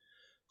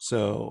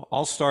 So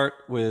I'll start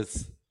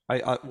with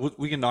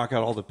we can knock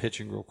out all the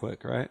pitching real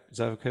quick, right? Is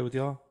that okay with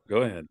y'all?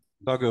 Go ahead.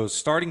 So I'll go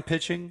starting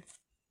pitching.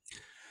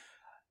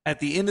 At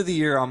the end of the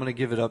year, I'm going to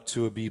give it up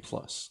to a B+,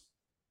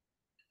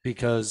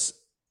 because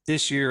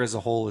this year as a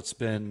whole, it's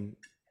been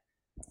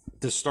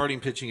the starting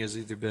pitching has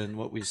either been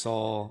what we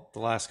saw the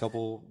last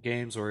couple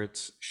games, or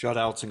it's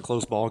shutouts and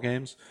close ball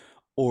games,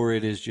 or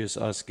it is just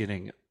us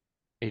giving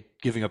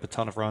up a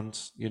ton of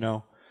runs.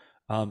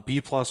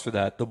 B+ for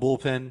that. The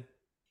bullpen,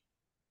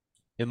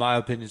 in my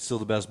opinion, is still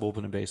the best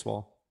bullpen in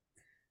baseball.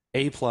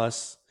 A+,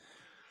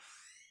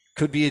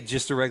 could be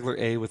just a regular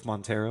A with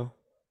Montero,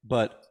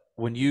 but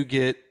when you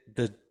get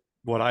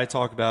what I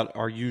talk about,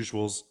 our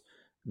usuals,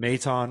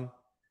 Maton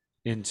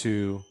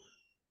into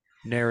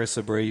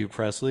Neris, Abreu,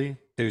 Presley,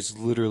 there's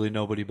literally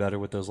nobody better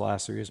with those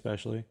last three,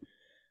 especially.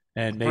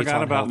 And Maton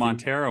forgot about healthy.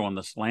 Montero on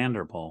the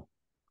slander poll.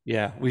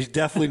 Yeah, we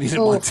definitely needed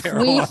Montero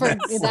on that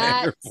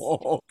slander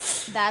poll.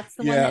 That's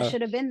the one that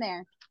should have been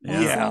there.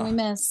 That's the one we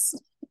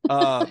missed.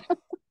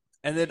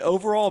 And then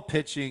overall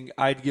pitching,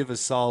 I'd give a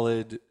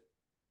solid.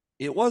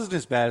 It wasn't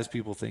as bad as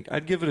people think.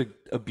 I'd give it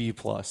a B+,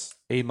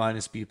 A-,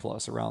 B+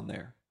 around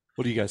there.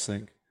 What do you guys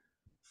think?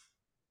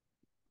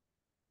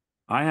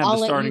 I have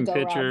the starting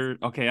pitcher.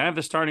 Rob. Okay, I have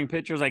the starting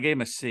pitchers. I gave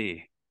him a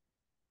C.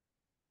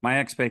 My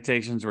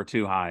expectations were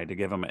too high to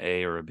give him an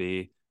A or a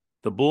B.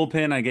 The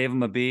bullpen, I gave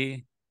him a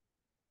B.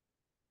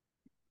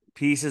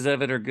 Pieces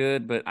of it are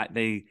good, but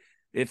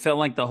it felt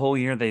like the whole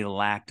year they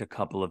lacked a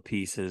couple of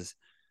pieces,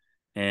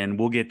 and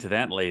we'll get to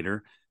that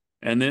later.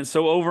 And then,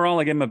 so overall,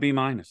 I give him a B-.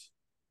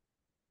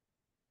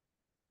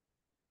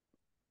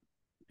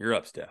 You're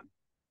up, Steph.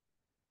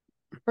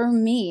 For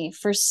me,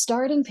 for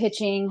starting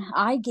pitching,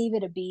 I gave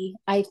it a B.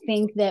 I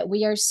think that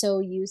we are so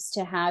used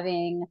to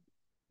having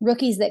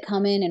rookies that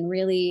come in and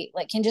really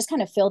can just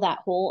kind of fill that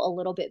hole a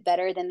little bit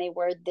better than they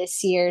were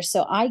this year.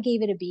 So I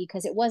gave it a B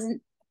because it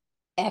wasn't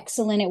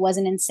excellent. It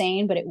wasn't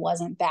insane, but it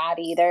wasn't bad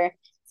either,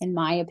 in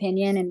my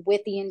opinion. And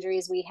with the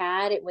injuries we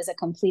had, it was a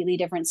completely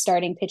different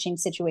starting pitching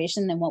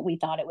situation than what we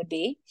thought it would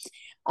be.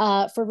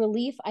 For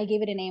relief, I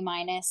gave it an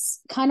A-.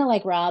 Kind of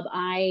like Rob,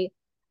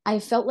 I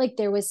felt like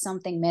there was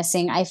something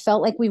missing. I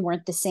felt like we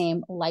weren't the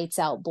same lights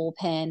out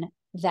bullpen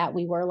that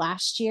we were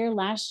last year.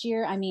 Last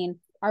year, I mean,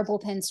 our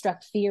bullpen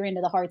struck fear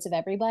into the hearts of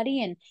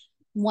everybody. And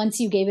once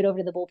you gave it over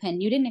to the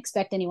bullpen, you didn't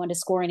expect anyone to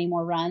score any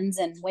more runs.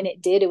 And when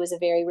it did, it was a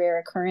very rare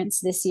occurrence.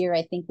 This year,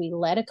 I think we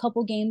let a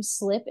couple games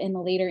slip in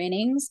the later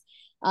innings.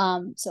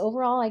 So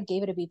overall, I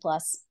gave it a B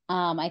plus.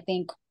 I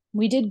think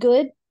we did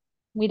good.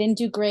 We didn't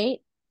do great.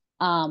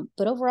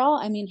 But overall,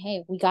 I mean,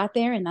 hey, we got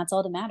there, and that's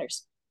all that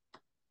matters.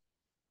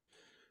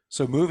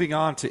 So moving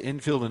on to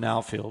infield and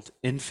outfield.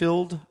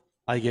 Infield,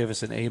 I gave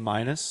us an A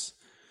minus,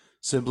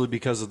 simply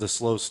because of the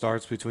slow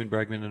starts between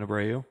Bregman and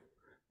Abreu.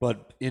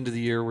 But into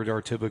the year, we're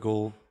our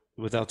typical,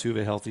 with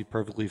Altuve healthy,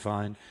 perfectly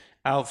fine.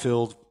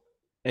 Outfield,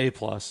 A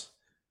plus.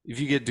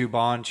 If you get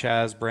Dubon,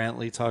 Chaz,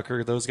 Brantley,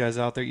 Tucker, those guys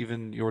out there,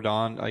 even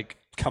Jordan, like,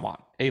 come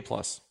on, A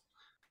plus.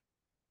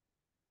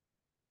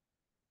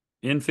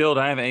 Infield,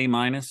 I have A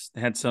minus.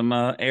 Had some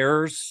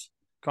errors,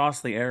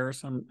 costly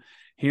errors, some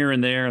here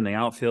and there. In the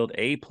outfield,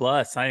 A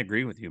plus. I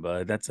agree with you,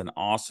 bud. That's an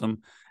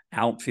awesome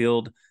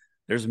outfield.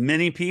 There's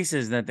many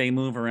pieces that they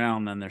move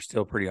around, and they're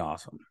still pretty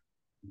awesome.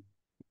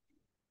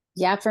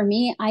 Yeah, for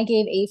me, I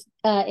gave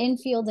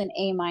infield an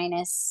A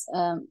minus.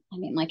 I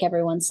mean, like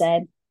everyone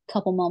said, a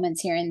couple moments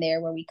here and there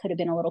where we could have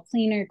been a little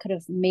cleaner, could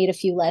have made a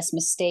few less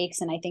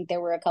mistakes. And I think there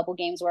were a couple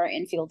games where our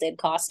infield did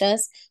cost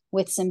us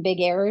with some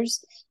big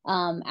errors.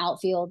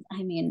 Outfield,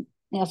 I mean,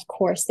 of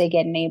course they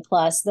get an A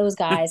plus. Those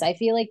guys, I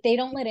feel like they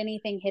don't let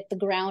anything hit the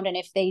ground. And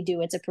if they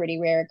do, it's a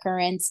pretty rare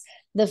occurrence.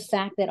 The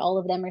fact that all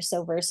of them are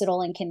so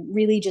versatile and can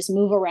really just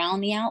move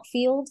around the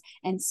outfield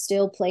and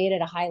still play it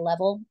at a high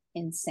level,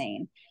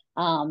 insane.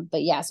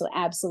 But yeah, so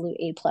absolute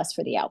A plus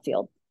for the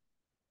outfield.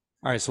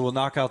 All right, so we'll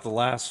knock out the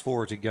last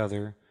four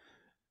together.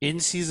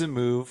 In-season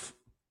move,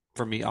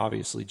 for me,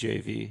 obviously,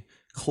 JV.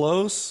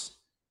 Close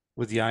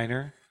with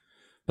Yiner,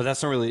 but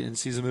that's not really an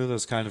in-season move.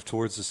 That's kind of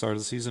towards the start of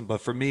the season.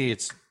 But for me,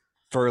 it's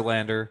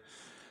Verlander.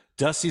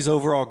 Dusty's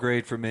overall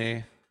grade for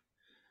me,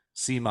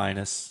 C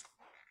minus.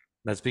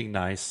 That's being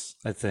nice,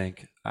 I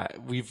think.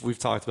 We've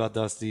talked about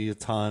Dusty a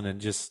ton,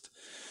 and just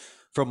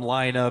from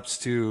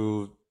lineups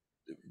to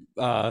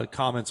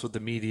comments with the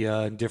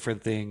media and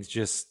different things,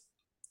 just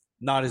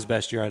not his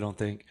best year, I don't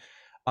think.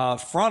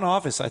 Front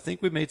office, I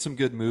think we made some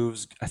good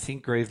moves. I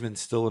think Graveman's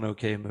still an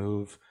okay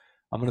move.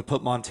 I'm going to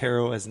put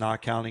Montero as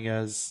not counting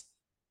as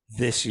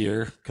this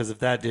year, because if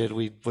that did,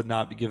 we would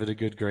not give it a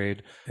good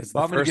grade. It's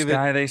the first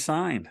guy they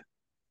signed.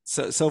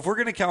 So if we're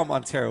going to count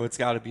Montero, it's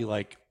got to be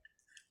like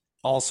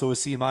also a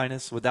C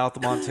minus. Without the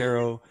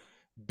Montero,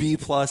 B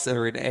plus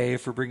or an A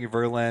for bringing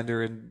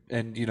Verlander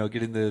and you know,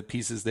 getting the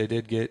pieces they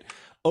did get.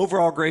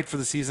 Overall grade for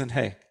the season,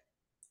 hey,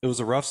 it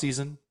was a rough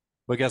season,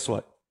 but guess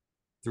what?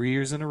 3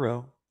 years in a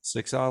row,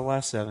 6 out of the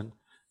last 7,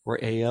 we're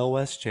AL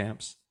West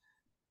champs.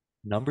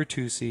 Number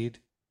 2 seed.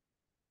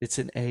 It's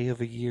an A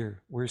of a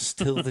year. We're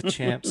still the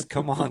champs.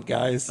 Come on,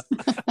 guys.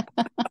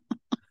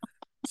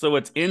 So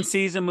it's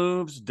in-season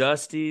moves,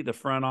 Dusty, the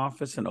front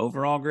office, and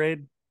overall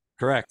grade?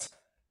 Correct.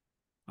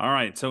 All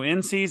right, so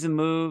in-season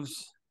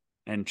moves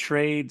and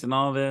trades and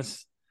all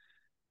this,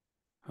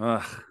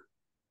 I'm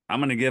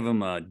going to give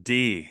them a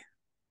D.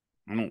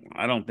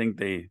 I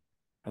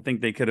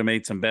think they could have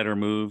made some better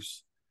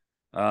moves.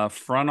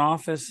 Front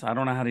office, I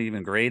don't know how to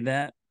even grade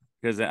that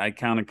because I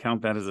count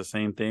that as the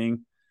same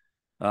thing.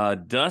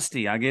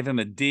 Dusty, I gave him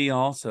a D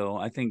also.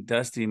 I think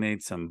Dusty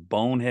made some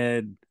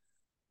bonehead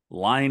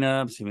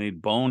lineups. He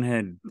made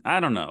bonehead, I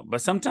don't know,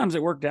 but sometimes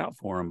it worked out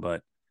for him.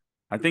 But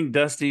I think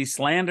Dusty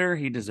slander,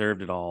 he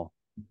deserved it all.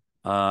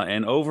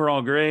 And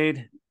overall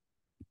grade,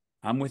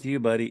 I'm with you,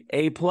 buddy.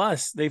 A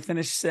plus. They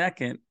finished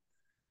second.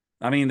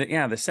 I mean,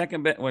 the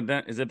second best.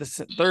 Is it the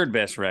third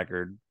best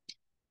record?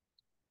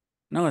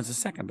 No, it's the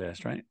second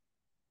best, right?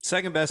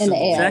 Second best.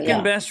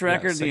 Second best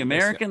record in the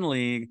American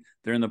League.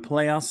 They're in the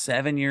playoffs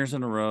 7 years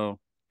in a row.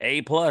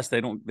 A plus. They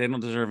don't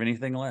deserve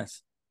anything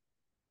less.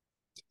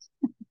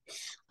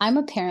 I'm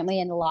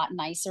apparently a lot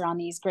nicer on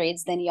these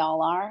grades than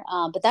y'all are,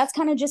 but that's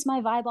kind of just my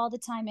vibe all the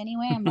time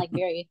anyway. I'm like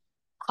very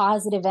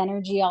positive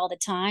energy all the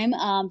time.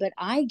 But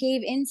I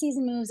gave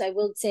in-season moves. I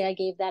will say I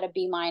gave that a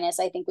B minus.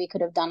 I think we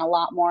could have done a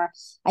lot more.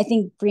 I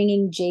think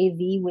bringing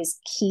JV was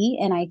key,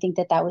 and I think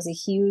that was a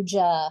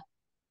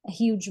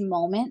huge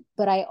moment.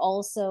 But I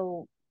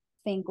also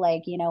think,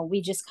 like, you know,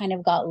 we just kind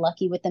of got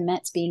lucky with the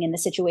Mets being in the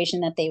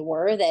situation that they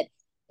were, that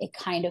it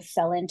kind of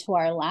fell into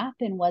our lap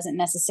and wasn't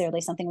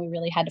necessarily something we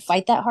really had to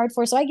fight that hard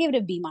for. So I gave it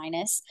a B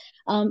minus.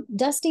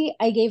 Dusty,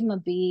 I gave him a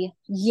B.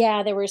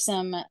 Yeah, there were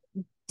some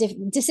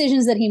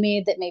decisions that he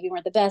made that maybe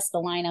weren't the best, the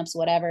lineups,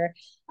 whatever.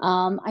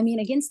 I mean,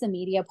 against the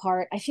media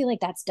part, I feel like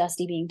that's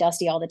Dusty being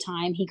Dusty all the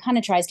time. He kind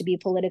of tries to be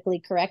politically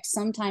correct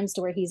sometimes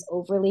to where he's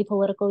overly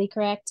politically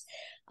correct.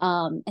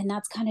 And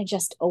that's kind of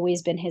just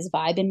always been his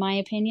vibe, in my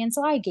opinion.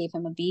 So I gave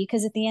him a B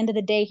because at the end of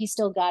the day, he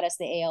still got us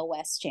the AL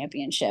West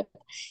championship.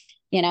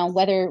 You know,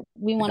 whether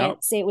we want to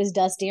say it was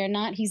Dusty or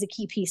not, he's a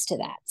key piece to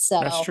that.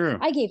 So that's true.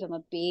 I gave him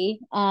a B.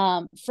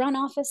 Front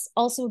office,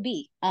 also a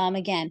B.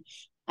 Again,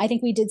 I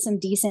think we did some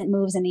decent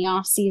moves in the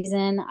off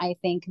season. I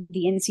think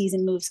the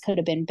in-season moves could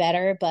have been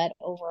better, but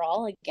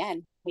overall,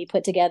 again, we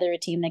put together a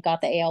team that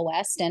got the AL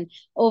West, and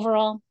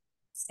overall,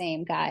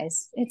 Same,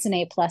 guys. It's an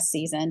A+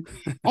 season.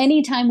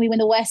 Anytime we win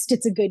the West,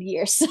 it's a good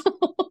year. So,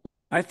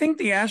 I think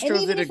the and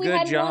Astros even did a if we good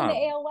hadn't won the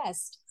job. AL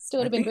West, still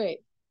would have been great.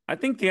 I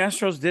think the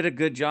Astros did a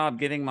good job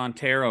getting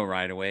Montero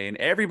right away, and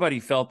everybody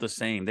felt the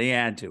same. They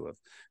had to have,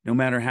 no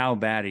matter how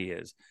bad he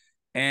is.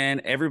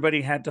 And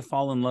everybody had to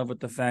fall in love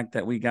with the fact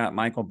that we got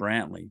Michael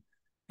Brantley.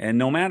 And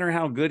no matter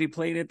how good he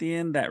played at the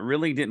end, that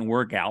really didn't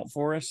work out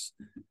for us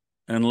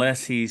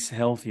unless he's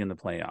healthy in the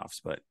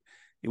playoffs. But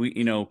we,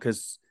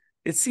 because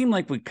it seemed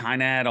like we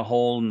kind of had a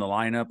hole in the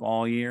lineup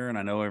all year. And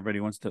I know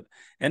everybody wants to,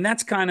 and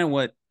that's kind of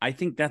what I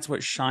think that's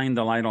what shined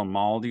the light on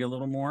Maldi a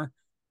little more,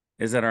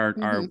 is that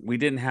our we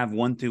didn't have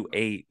 1 through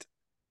 8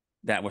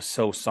 that was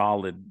so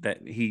solid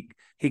that he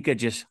could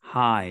just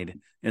hide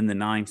in the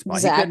 9 spot.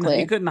 Exactly.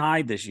 He couldn't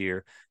hide this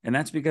year, and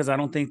that's because I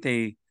don't think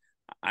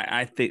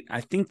I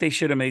think they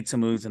should have made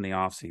some moves in the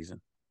offseason.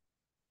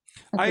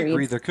 I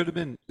agree. There could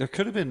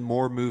have been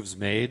more moves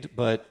made,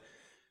 but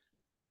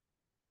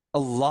a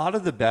lot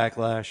of the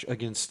backlash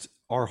against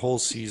our whole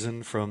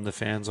season from the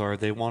fans are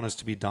they want us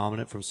to be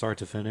dominant from start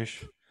to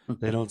finish.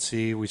 They don't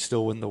see we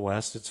still win the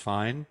West. It's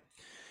fine.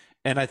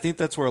 And I think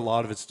that's where a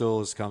lot of it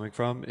still is coming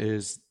from,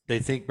 is they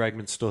think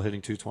Bregman's still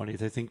hitting 220.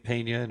 They think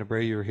Pena and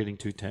Abreu are hitting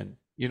 210.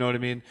 You know what I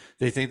mean?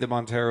 They think that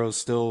Montero's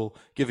still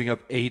giving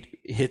up 8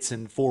 hits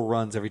and 4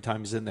 runs every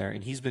time he's in there.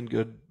 And he's been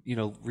good,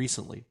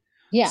 recently.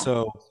 Yeah.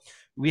 So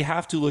we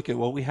have to look at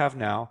what we have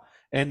now.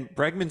 And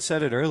Bregman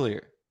said it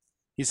earlier.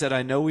 He said,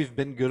 I know we've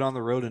been good on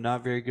the road and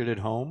not very good at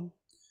home,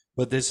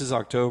 but this is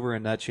October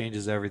and that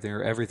changes everything,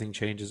 or everything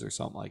changes, or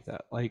something like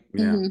that. Like,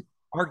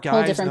 our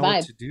guys know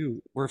what to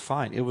do. We're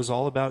fine. It was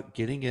all about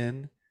getting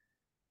in,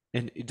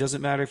 and it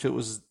doesn't matter if it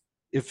was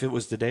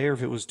today or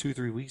if it was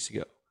 2-3 weeks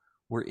ago.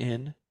 We're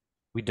in.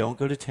 We don't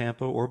go to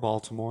Tampa or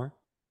Baltimore.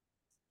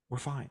 We're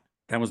fine.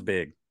 That was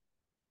big.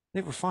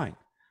 They were fine.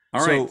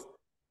 All right.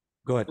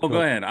 Go ahead. Well,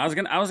 go ahead. I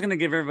was gonna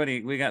give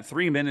everybody. We got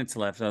 3 minutes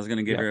left. So I was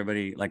gonna give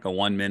everybody like a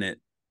 1 minute.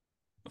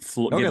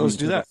 Okay, let's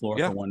do that. For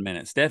 1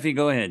 minute. Steffi,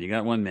 go ahead. You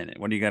got 1 minute.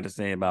 What do you got to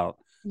say about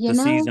the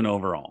know, season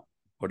overall?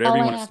 Whatever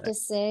you want to say. All I have to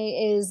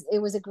say is it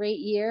was a great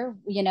year.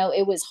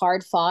 It was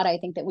hard fought. I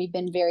think that we've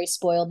been very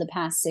spoiled the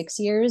past 6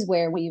 years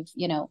where we've,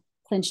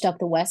 clinched up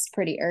the West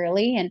pretty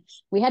early, and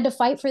we had to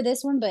fight for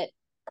this one, but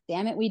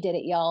damn it, we did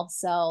it, y'all.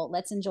 So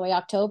let's enjoy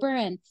October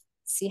and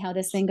see how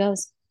this thing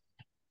goes.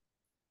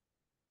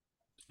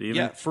 Steven?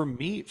 Yeah, for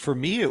me,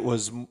 it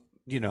was,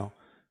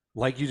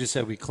 like you just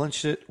said, we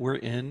clinched it. We're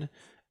in.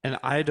 And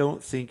I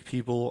don't think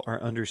people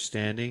are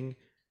understanding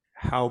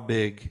how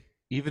big,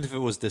 even if it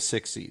was the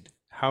 6th seed,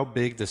 how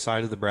big the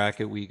side of the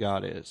bracket we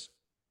got is.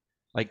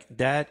 Like,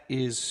 that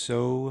is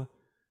so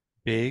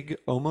big,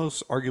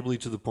 almost arguably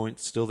to the point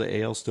still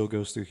the AL still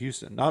goes through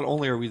Houston. Not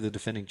only are we the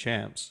defending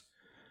champs,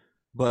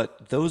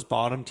 but those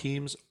bottom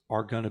teams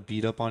are going to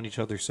beat up on each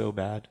other so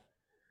bad.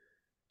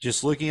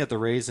 Just looking at the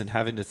Rays and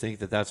having to think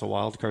that that's a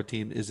wild card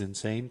team is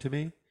insane to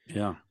me.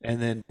 Yeah.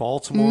 And then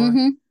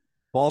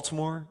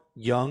Baltimore,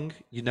 young,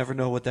 you never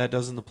know what that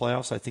does in the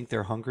playoffs. I think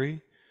they're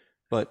hungry.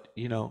 But,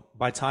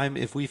 by time,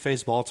 if we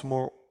face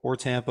Baltimore or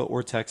Tampa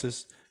or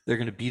Texas, they're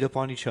going to beat up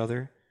on each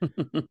other.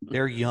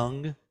 They're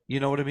young. You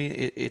know what I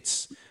mean?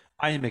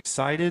 I am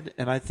excited,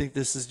 and I think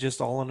this is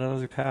just all on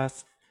another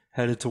path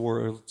headed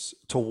towards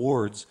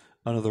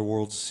another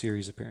World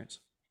Series appearance.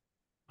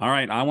 All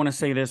right. I want to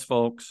say this,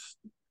 folks.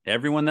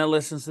 Everyone that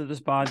listens to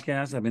this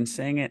podcast, I've been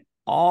saying it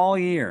all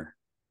year.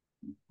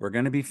 We're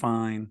going to be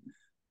fine.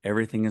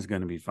 Everything is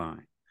going to be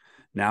fine.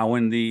 Now,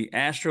 when the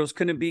Astros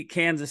couldn't beat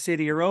Kansas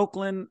City or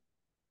Oakland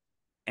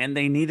and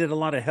they needed a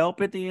lot of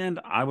help at the end,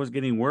 I was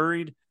getting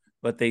worried,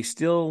 but they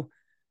still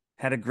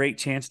had a great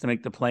chance to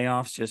make the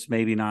playoffs, just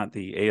maybe not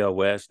the AL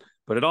West.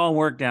 But it all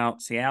worked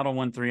out. Seattle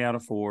won 3 out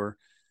of 4.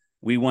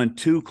 We won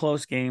 2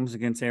 close games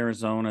against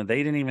Arizona.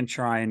 They didn't even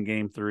try in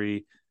game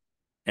 3.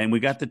 And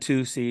we got the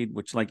 2 seed,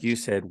 which, like you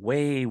said,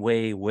 way,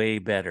 way, way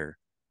better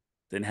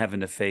than having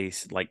to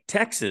face, like,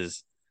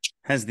 Texas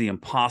has the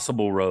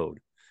impossible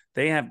road.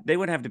 They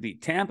would have to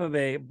beat Tampa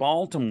Bay,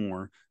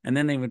 Baltimore, and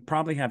then they would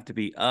probably have to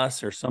beat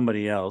us or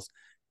somebody else,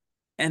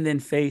 and then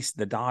face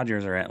the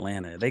Dodgers or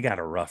Atlanta. They got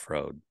a rough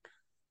road.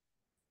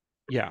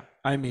 Yeah,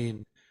 I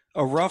mean,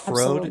 a rough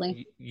road.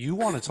 You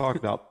want to talk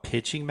about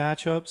pitching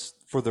matchups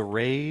for the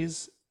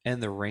Rays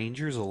and the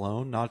Rangers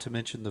alone, not to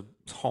mention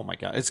oh my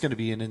God, it's going to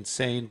be an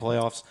insane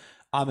playoffs.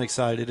 I'm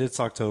excited. It's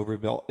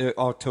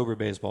October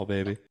baseball,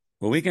 baby.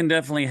 Well, we can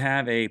definitely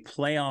have a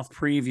playoff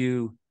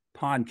preview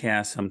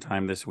podcast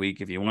sometime this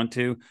week if you want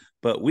to,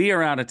 but we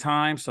are out of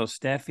time. So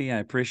Steffi, I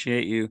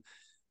appreciate you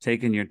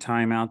taking your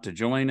time out to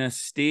join us.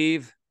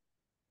 Steve,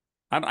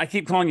 I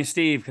keep calling you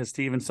Steve because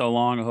Steven's so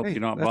long. I hope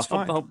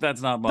I hope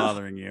that's not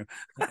bothering you.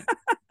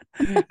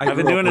 I've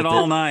been doing it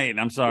all night.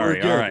 I'm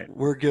sorry. All right.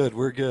 We're good.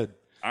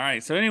 All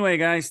right. So anyway,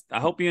 guys, I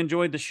hope you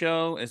enjoyed the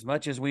show as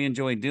much as we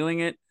enjoyed doing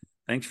it.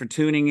 Thanks for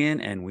tuning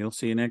in, and we'll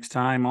see you next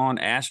time on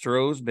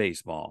Astros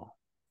Baseball.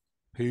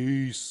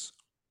 Peace.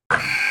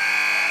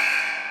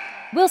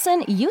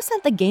 Wilson, you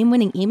sent the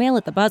game-winning email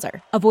at the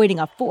buzzer, avoiding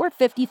a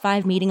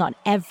 4:55 meeting on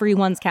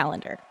everyone's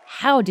calendar.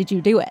 How did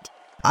you do it?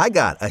 I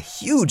got a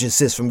huge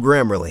assist from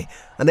Grammarly,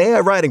 an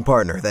AI writing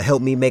partner that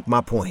helped me make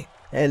my point.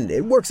 And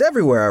it works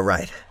everywhere I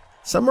write.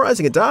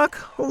 Summarizing a doc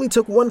only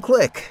took one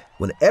click.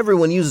 When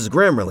everyone uses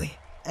Grammarly,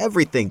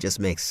 everything just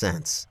makes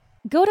sense.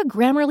 Go to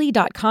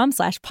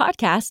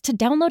Grammarly.com/podcast to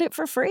download it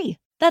for free.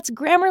 That's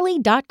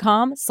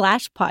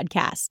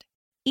Grammarly.com/podcast.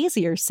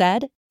 Easier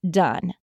said, done.